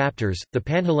 14 chapters, the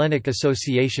Panhellenic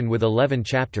Association with 11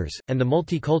 chapters, and the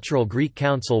Multicultural Greek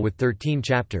Council with 13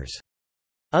 chapters.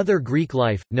 Other Greek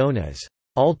life, known as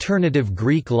alternative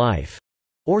Greek life,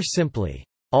 or simply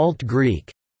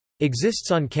Alt-Greek, exists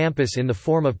on campus in the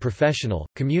form of professional,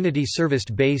 community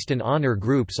service-based and honor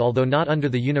groups although not under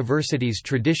the university's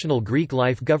traditional Greek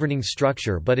life governing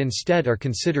structure but instead are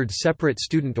considered separate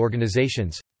student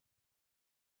organizations.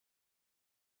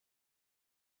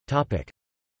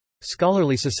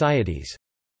 Scholarly societies.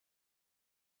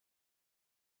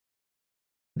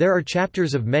 There are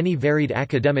chapters of many varied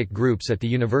academic groups at the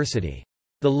university.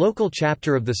 The local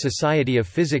chapter of the Society of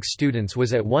Physics Students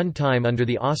was at one time under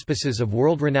the auspices of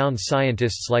world-renowned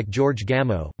scientists like George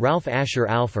Gamow, Ralph Asher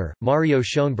Alpher, Mario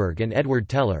Schoenberg and Edward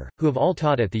Teller, who have all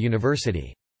taught at the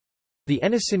university. The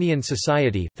Ennasinian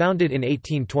Society, founded in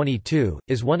 1822,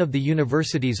 is one of the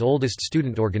university's oldest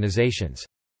student organizations.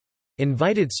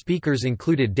 Invited speakers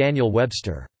included Daniel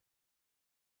Webster.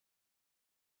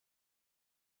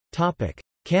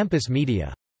 Campus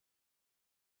media.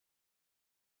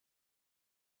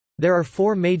 There are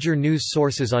four major news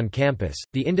sources on campus,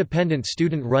 the independent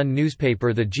student-run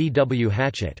newspaper The GW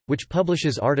Hatchet, which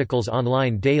publishes articles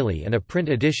online daily and a print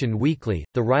edition weekly,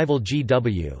 the rival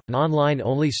GW, an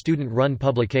online-only student-run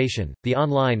publication, the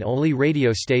online-only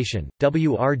radio station,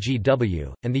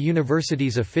 WRGW, and the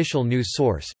university's official news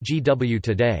source, GW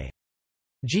Today.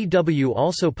 GW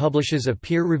also publishes a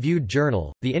peer-reviewed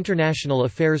journal, the International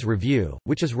Affairs Review,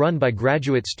 which is run by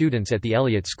graduate students at the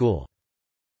Elliott School.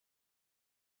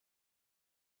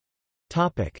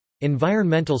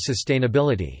 Environmental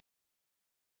sustainability.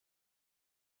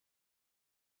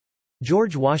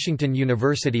 George Washington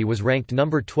University was ranked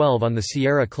number 12 on the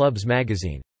Sierra Club's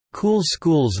magazine, Cool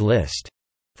Schools list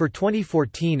for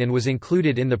 2014 and was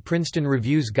included in the Princeton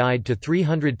Review's Guide to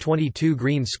 322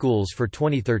 Green Schools for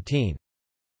 2013.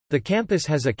 The campus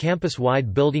has a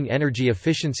campus-wide building energy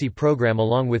efficiency program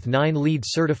along with 9 LEED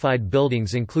certified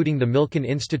buildings including the Milken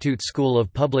Institute School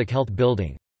of Public Health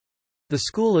building. The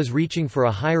school is reaching for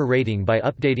a higher rating by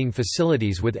updating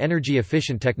facilities with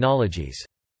energy-efficient technologies.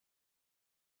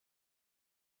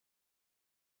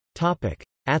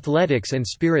 Athletics and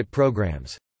spirit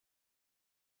programs.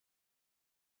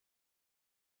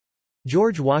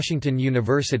 George Washington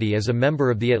University is a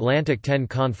member of the Atlantic 10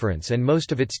 Conference and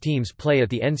most of its teams play at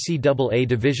the NCAA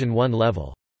Division I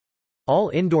level. All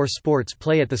indoor sports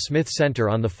play at the Smith Center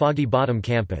on the Foggy Bottom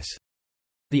campus.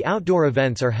 The outdoor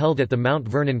events are held at the Mount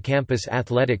Vernon Campus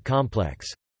Athletic Complex.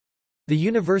 The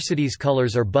university's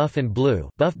colors are buff and blue,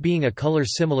 buff being a color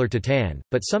similar to tan,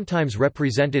 but sometimes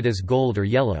represented as gold or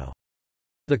yellow.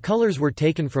 The colors were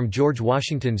taken from George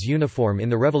Washington's uniform in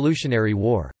the Revolutionary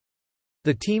War.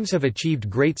 The teams have achieved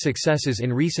great successes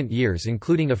in recent years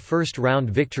including a first-round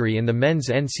victory in the men's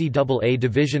NCAA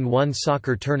Division I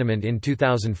soccer tournament in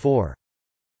 2004.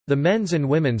 The men's and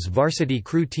women's varsity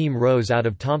crew team rows out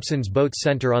of Thompson's Boat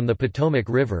Center on the Potomac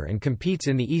River and competes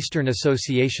in the Eastern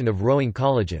Association of Rowing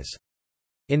Colleges.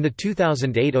 In the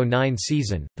 2008-09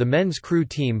 season, the men's crew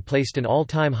team placed an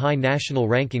all-time high national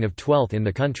ranking of 12th in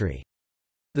the country.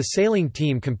 The sailing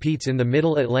team competes in the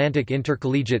Middle Atlantic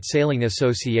Intercollegiate Sailing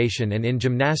Association and in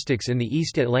gymnastics in the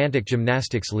East Atlantic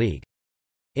Gymnastics League.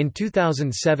 In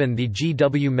 2007 the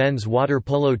GW men's water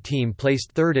polo team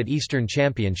placed third at Eastern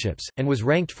Championships, and was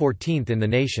ranked 14th in the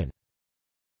nation.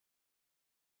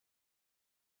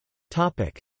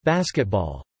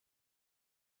 Basketball.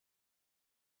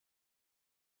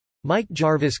 Mike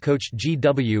Jarvis coached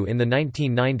GW in the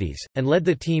 1990s, and led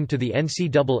the team to the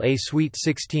NCAA Sweet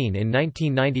 16 in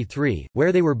 1993,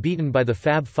 where they were beaten by the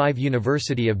Fab 5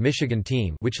 University of Michigan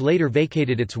team which later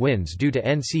vacated its wins due to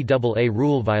NCAA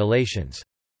rule violations.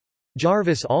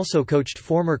 Jarvis also coached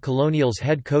former Colonials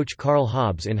head coach Carl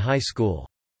Hobbs in high school.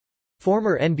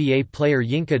 Former NBA player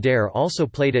Yinka Dare also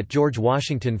played at George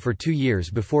Washington for 2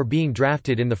 years before being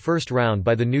drafted in the first round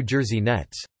by the New Jersey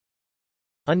Nets.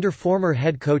 Under former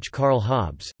head coach Carl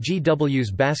Hobbs,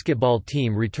 GW's basketball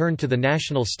team returned to the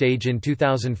national stage in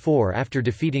 2004 after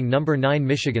defeating No. 9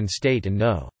 Michigan State and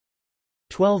No.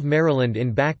 12 Maryland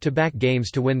in back-to-back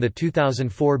games to win the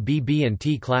 2004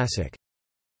 BB&T Classic.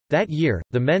 That year,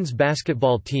 the men's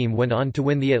basketball team went on to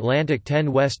win the Atlantic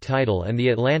 10 West title and the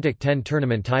Atlantic 10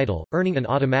 tournament title, earning an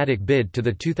automatic bid to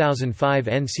the 2005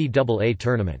 NCAA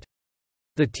tournament.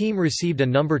 The team received a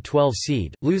number 12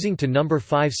 seed, losing to number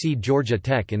 5 seed Georgia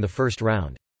Tech in the first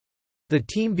round. The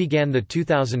team began the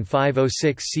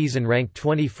 2005-06 season ranked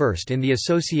 21st in the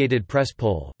Associated Press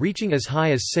poll, reaching as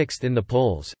high as 6th in the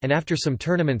polls, and after some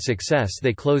tournament success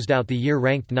they closed out the year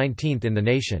ranked 19th in the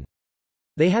nation.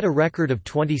 They had a record of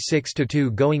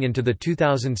 26-2 going into the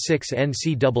 2006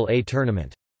 NCAA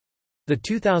tournament. The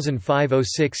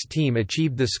 2005-06 team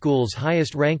achieved the school's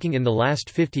highest ranking in the last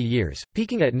 50 years,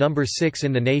 peaking at number 6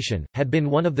 in the nation, had been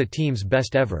one of the team's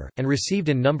best ever, and received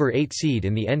an number 8 seed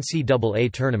in the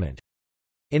NCAA tournament.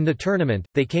 In the tournament,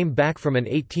 they came back from an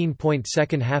 18-point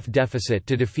second-half deficit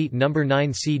to defeat number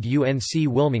 9 seed UNC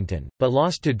Wilmington, but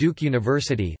lost to Duke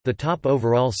University, the top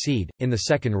overall seed, in the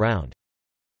second round.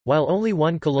 While only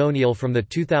one Colonial from the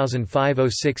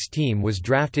 2005-06 team was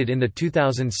drafted in the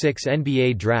 2006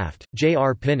 NBA draft,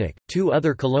 J.R. Pinnock, 2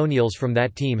 other Colonials from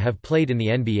that team have played in the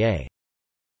NBA.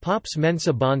 Pops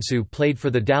Mensah Bonsu played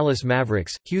for the Dallas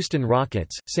Mavericks, Houston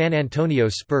Rockets, San Antonio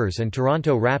Spurs and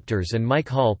Toronto Raptors, and Mike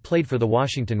Hall played for the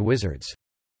Washington Wizards.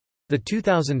 The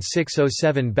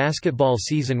 2006-07 basketball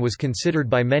season was considered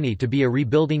by many to be a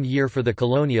rebuilding year for the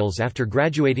Colonials after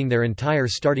graduating their entire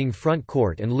starting front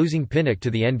court and losing Pinnock to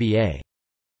the NBA.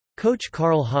 Coach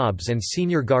Carl Hobbs and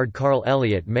senior guard Carl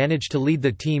Elliott managed to lead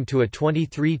the team to a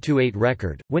 23-8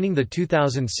 record, winning the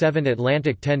 2007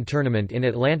 Atlantic 10 tournament in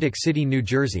Atlantic City, New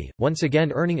Jersey, once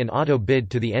again earning an auto bid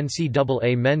to the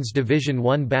NCAA Men's Division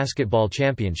I basketball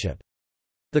championship.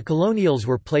 The Colonials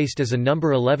were placed as a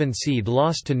number 11 seed,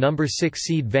 lost to number 6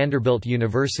 seed Vanderbilt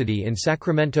University in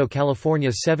Sacramento,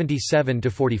 California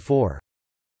 77-44.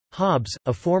 Hobbs,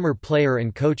 a former player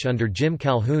and coach under Jim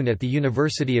Calhoun at the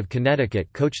University of Connecticut,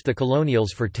 coached the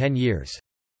Colonials for 10 years.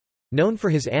 Known for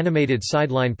his animated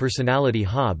sideline personality,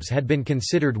 Hobbs had been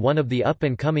considered one of the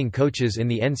up-and-coming coaches in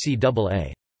the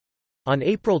NCAA. On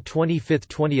April 25,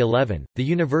 2011, the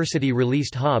university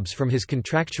released Hobbs from his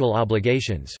contractual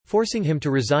obligations, forcing him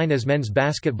to resign as men's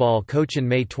basketball coach in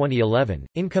May 2011.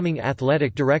 Incoming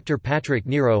athletic director Patrick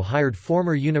Nero hired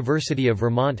former University of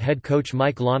Vermont head coach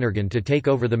Mike Lonergan to take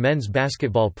over the men's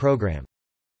basketball program.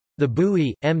 The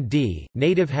Bowie, M.D.,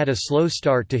 native had a slow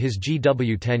start to his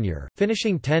GW tenure,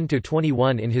 finishing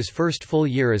 10-21 in his first full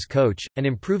year as coach, and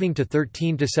improving to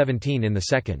 13-17 in the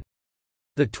second.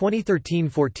 The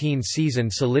 2013-14 season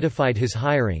solidified his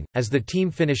hiring, as the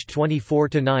team finished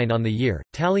 24-9 on the year,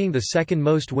 tallying the second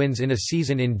most wins in a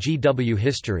season in GW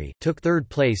history, took third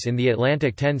place in the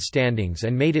Atlantic 10 standings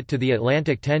and made it to the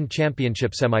Atlantic 10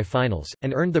 championship semifinals,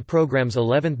 and earned the program's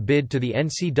 11th bid to the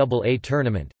NCAA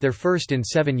tournament, their first in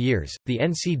 7 years. The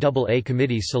NCAA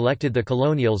committee selected the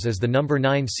Colonials as the number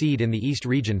 9 seed in the East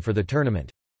region for the tournament.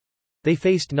 They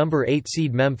faced number 8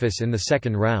 seed Memphis in the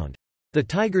second round. The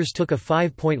Tigers took a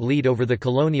 5-point lead over the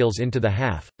Colonials into the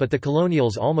half, but the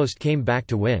Colonials almost came back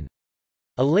to win.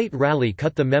 A late rally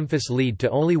cut the Memphis lead to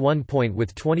only 1 point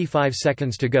with 25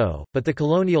 seconds to go, but the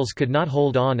Colonials could not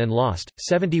hold on and lost,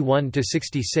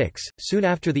 71-66. Soon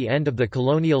after the end of the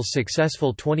Colonials'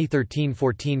 successful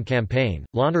 2013-14 campaign,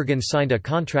 Lonergan signed a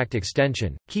contract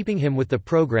extension, keeping him with the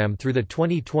program through the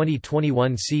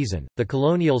 2020-21 season. The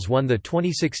Colonials won the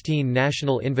 2016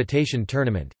 National Invitation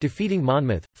Tournament, defeating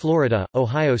Monmouth, Florida,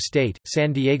 Ohio State,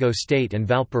 San Diego State and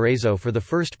Valparaiso for the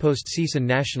first postseason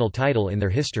national title in their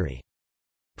history.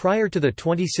 Prior to the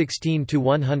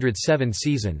 2016-107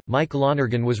 season, Mike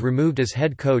Lonergan was removed as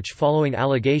head coach following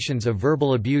allegations of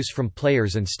verbal abuse from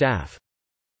players and staff.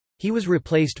 He was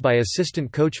replaced by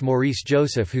assistant coach Maurice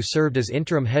Joseph, who served as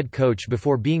interim head coach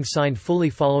before being signed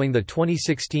fully following the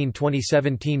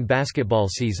 2016-2017 basketball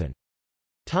season.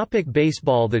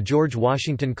 Baseball. The George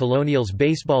Washington Colonials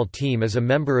baseball team is a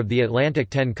member of the Atlantic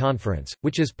 10 Conference,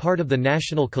 which is part of the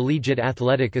National Collegiate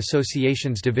Athletic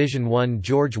Association's Division I.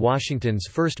 George Washington's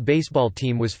first baseball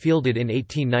team was fielded in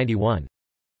 1891.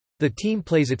 The team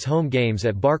plays its home games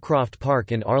at Barcroft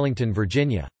Park in Arlington,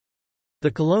 Virginia.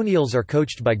 The Colonials are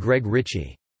coached by Greg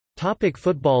Ritchie.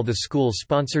 Football. The school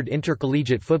sponsored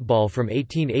intercollegiate football from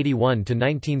 1881 to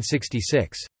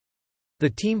 1966. The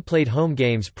team played home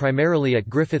games primarily at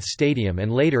Griffith Stadium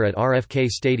and later at RFK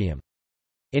Stadium.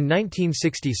 In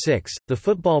 1966, the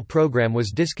football program was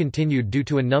discontinued due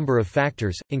to a number of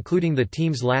factors, including the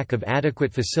team's lack of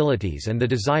adequate facilities and the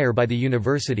desire by the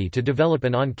university to develop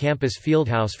an on-campus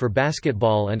fieldhouse for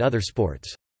basketball and other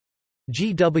sports.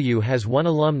 GW has one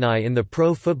alumni in the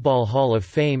Pro Football Hall of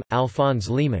Fame, Alphonse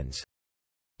Leemans.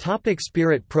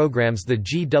 Spirit programs. The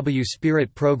GW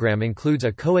Spirit program includes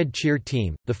a co-ed cheer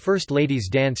team, the First Ladies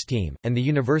dance team, and the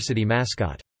university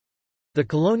mascot. The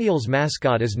Colonials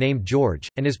mascot is named George,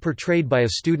 and is portrayed by a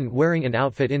student wearing an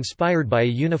outfit inspired by a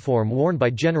uniform worn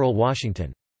by General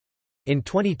Washington. In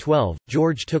 2012,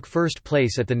 George took first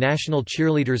place at the National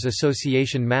Cheerleaders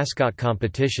Association mascot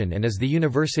competition and is the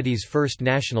university's first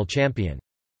national champion.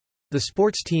 The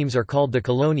sports teams are called the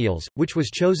Colonials, which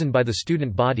was chosen by the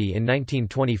student body in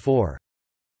 1924.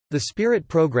 The Spirit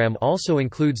program also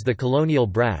includes the Colonial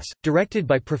Brass, directed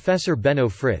by Professor Benno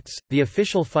Fritz. The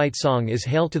official fight song is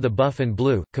Hail to the Buff and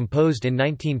Blue, composed in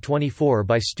 1924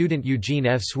 by student Eugene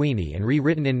F. Sweeney and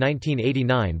rewritten in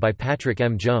 1989 by Patrick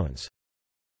M. Jones.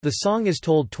 The song is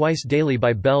told twice daily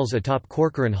by bells atop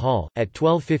Corcoran Hall, at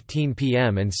 12:15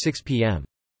 p.m. and 6 p.m.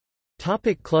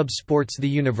 Club sports. The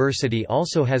university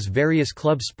also has various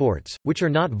club sports, which are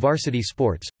not varsity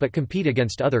sports, but compete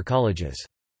against other colleges.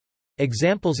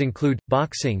 Examples include,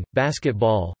 boxing,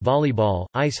 basketball, volleyball,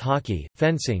 ice hockey,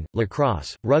 fencing,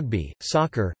 lacrosse, rugby,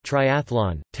 soccer,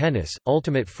 triathlon, tennis,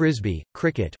 ultimate frisbee,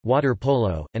 cricket, water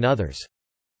polo, and others.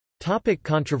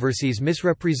 Controversies.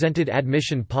 Misrepresented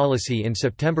admission policy. In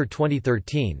September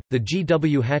 2013, the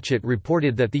GW Hatchet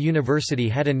reported that the university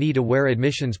had a need-aware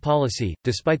admissions policy,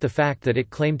 despite the fact that it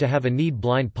claimed to have a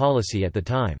need-blind policy at the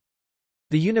time.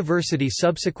 The university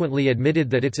subsequently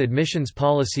admitted that its admissions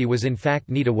policy was in fact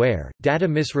need-aware. Data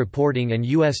misreporting and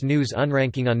U.S. News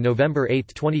unranking. On November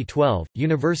 8, 2012,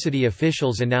 university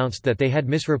officials announced that they had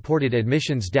misreported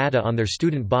admissions data on their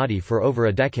student body for over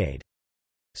a decade.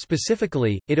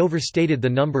 Specifically, it overstated the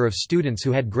number of students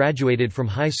who had graduated from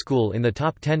high school in the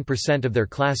top 10% of their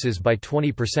classes by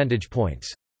 20 percentage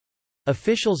points.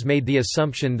 Officials made the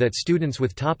assumption that students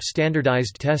with top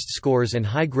standardized test scores and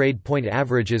high grade point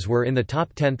averages were in the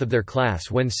top 10th of their class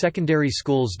when secondary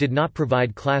schools did not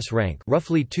provide class rank.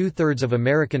 Roughly two-thirds of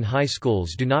American high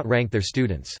schools do not rank their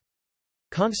students.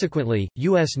 Consequently,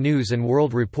 U.S. News &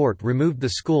 World Report removed the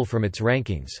school from its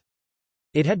rankings.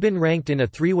 It had been ranked in a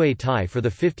three-way tie for the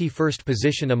 51st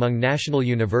position among national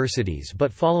universities,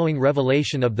 but following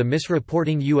revelation of the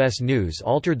misreporting, U.S. News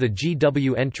altered the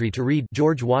GW entry to read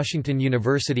George Washington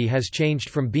University has changed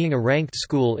from being a ranked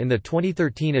school in the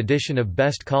 2013 edition of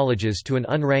Best Colleges to an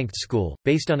unranked school.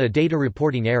 Based on a data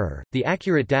reporting error, the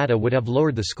accurate data would have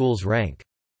lowered the school's rank.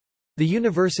 The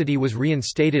university was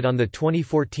reinstated on the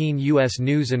 2014 U.S.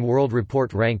 News & World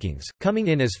Report rankings, coming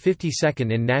in as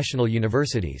 52nd in national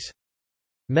universities.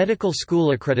 Medical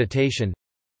school accreditation.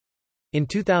 In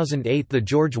 2008, the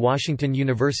George Washington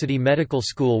University Medical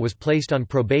School was placed on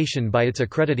probation by its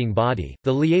accrediting body,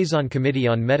 the Liaison Committee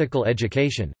on Medical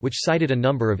Education, which cited a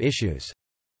number of issues.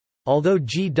 Although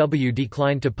GW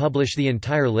declined to publish the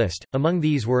entire list, among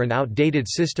these were an outdated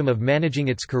system of managing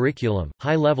its curriculum,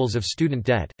 high levels of student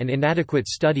debt, and inadequate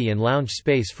study and lounge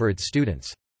space for its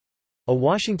students. A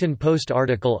Washington Post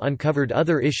article uncovered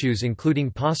other issues including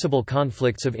possible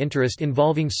conflicts of interest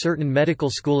involving certain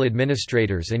medical school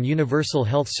administrators and Universal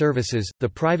Health Services, the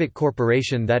private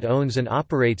corporation that owns and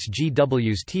operates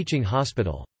GW's teaching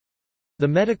hospital. The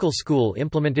medical school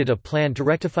implemented a plan to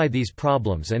rectify these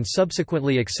problems and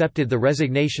subsequently accepted the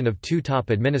resignation of two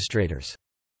top administrators.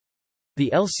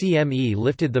 The LCME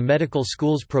lifted the medical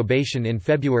school's probation in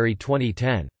February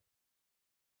 2010.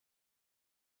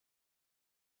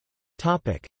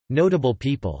 Notable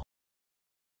people.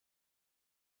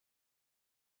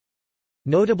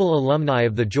 Notable alumni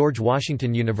of the George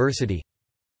Washington University.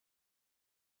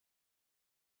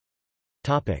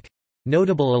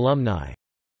 Notable alumni.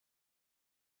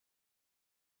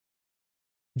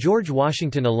 George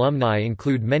Washington alumni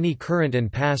include many current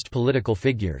and past political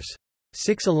figures.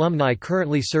 6 alumni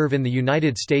currently serve in the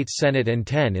United States Senate and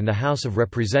 10 in the House of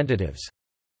Representatives.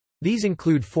 These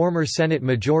include former Senate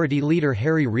Majority Leader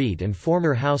Harry Reid and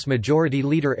former House Majority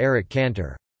Leader Eric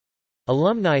Cantor.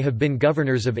 Alumni have been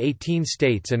governors of 18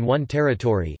 states and 1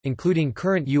 territory, including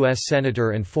current U.S.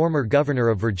 Senator and former Governor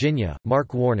of Virginia,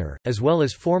 Mark Warner, as well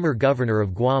as former Governor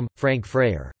of Guam, Frank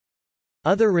Freyer.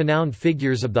 Other renowned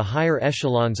figures of the higher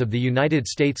echelons of the United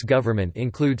States government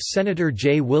include Senator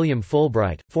J. William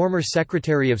Fulbright, former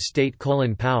Secretary of State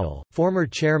Colin Powell, former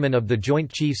Chairman of the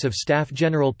Joint Chiefs of Staff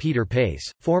General Peter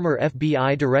Pace, former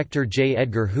FBI Director J.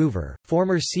 Edgar Hoover,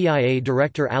 former CIA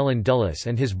Director Allen Dulles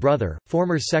and his brother,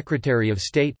 former Secretary of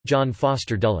State, John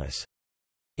Foster Dulles.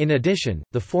 In addition,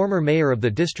 the former mayor of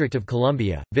the District of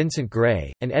Columbia, Vincent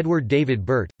Gray, and Edward David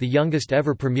Burt, the youngest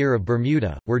ever premier of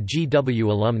Bermuda, were GW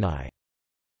alumni.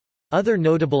 Other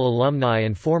notable alumni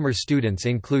and former students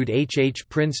include H. H.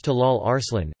 Prince Talal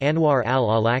Arslan, Anwar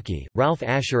al-Awlaki, Ralph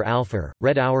Asher Alfer,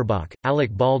 Red Auerbach,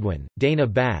 Alec Baldwin, Dana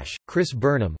Bash, Chris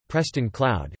Burnham, Preston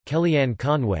Cloud, Kellyanne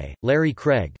Conway, Larry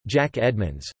Craig, Jack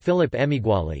Edmonds, Philip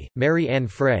Emeagwali, Mary Ann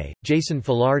Frey, Jason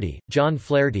Filarty, John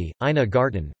Flaherty, Ina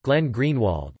Garten, Glenn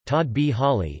Greenwald, Todd B.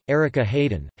 Hawley, Erica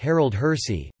Hayden, Harold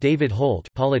Hersey, David Holt,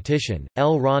 politician,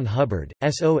 L. Ron Hubbard,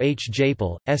 S. O. H.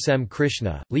 Japel, S. M.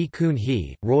 Krishna, Lee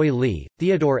Kun-hee, Roy Lee,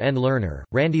 Theodore N. Lerner,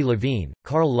 Randy Levine,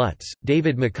 Carl Lutz,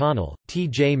 David McConnell, T.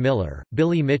 J. Miller,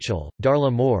 Billy Mitchell,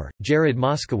 Darla Moore, Jared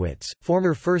Moskowitz,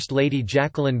 former First Lady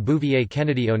Jacqueline Bouvier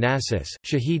Kennedy Onassis,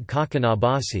 Shahid Khaqan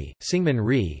Abbasi, Syngman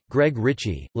Rhee, Greg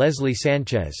Ritchie, Leslie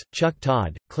Sanchez, Chuck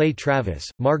Todd, Clay Travis,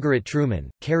 Margaret Truman,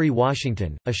 Kerry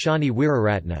Washington, Ashani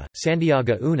Weeraratne,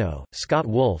 Santiago Uno, Scott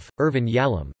Wolf, Irvin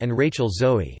Yalom, and Rachel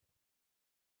Zoe.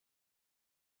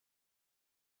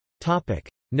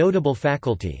 Notable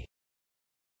faculty.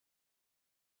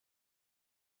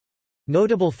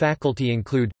 Notable faculty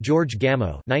include George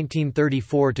Gamow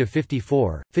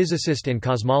 (1934–54), physicist and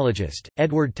cosmologist;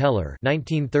 Edward Teller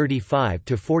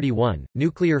 (1935–41),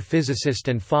 nuclear physicist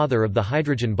and father of the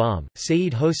hydrogen bomb;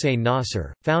 Saeed Hossein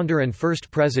Nasr, founder and first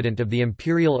president of the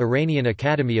Imperial Iranian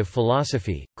Academy of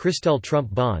Philosophy; Christel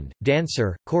Trump Bond,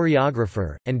 dancer,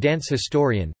 choreographer, and dance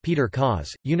historian; Peter Kos,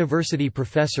 university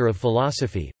professor of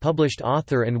philosophy, published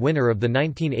author and winner of the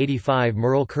 1985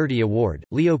 Merle-Curti Award;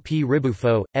 Leo P.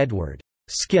 Ribufo, Edward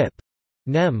Skip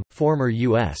Nem, former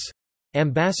U.S.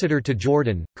 Ambassador to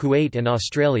Jordan, Kuwait and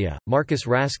Australia; Marcus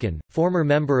Raskin, former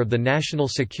member of the National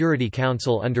Security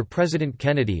Council under President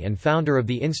Kennedy and founder of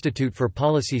the Institute for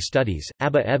Policy Studies;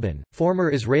 Abba Eban,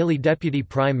 former Israeli Deputy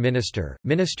Prime Minister,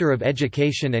 Minister of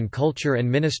Education and Culture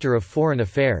and Minister of Foreign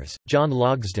Affairs; John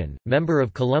Logsdon, member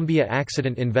of Columbia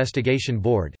Accident Investigation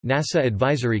Board, NASA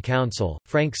Advisory Council;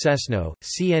 Frank Sesno,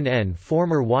 CNN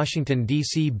former Washington,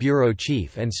 D.C. Bureau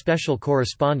Chief and Special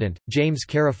Correspondent; James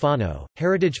Carafano,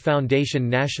 Heritage Foundation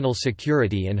National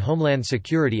Security and Homeland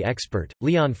Security expert;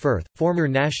 Leon Firth, former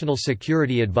National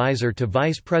Security Advisor to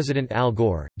Vice President Al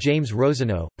Gore; James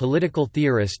Rosenow, political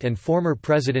theorist and former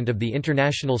president of the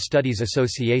International Studies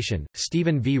Association;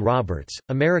 Stephen V. Roberts,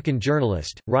 American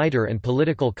journalist, writer and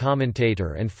political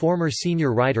commentator and former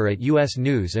senior writer at U.S.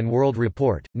 News & World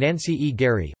Report; Nancy E.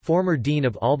 Gary, former Dean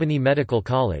of Albany Medical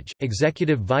College,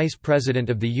 Executive Vice President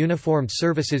of the Uniformed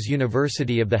Services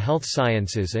University of the Health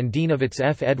Sciences and Dean of its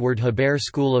F. Edward Haber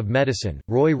School of Medicine;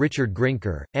 Roy Richard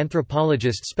Grinker,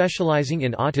 anthropologist specializing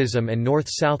in autism and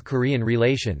North-South Korean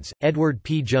relations; Edward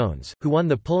P. Jones, who won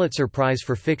the Pulitzer Prize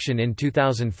for Fiction in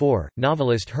 2004;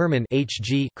 novelist Herman H.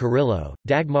 G. Carrillo;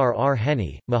 Dagmar R.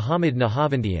 Henny, Mohammad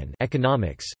Nahavandian,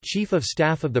 economics, Chief of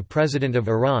Staff of the President of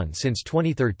Iran since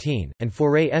 2013, and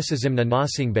Foray Essazimna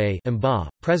Nasingbe Mba,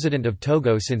 President of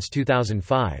Togo since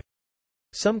 2005.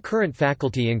 Some current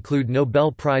faculty include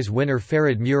Nobel Prize winner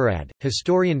Farid Murad,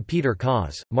 historian Peter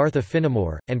Kos, Martha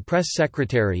Finnemore, and press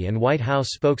secretary and White House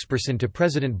spokesperson to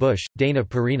President Bush, Dana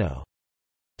Perino.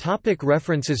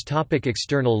 References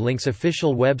External links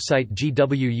Official website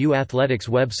GWU Athletics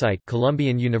website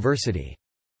Columbian University.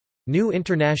 New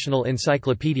International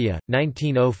Encyclopedia,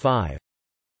 1905.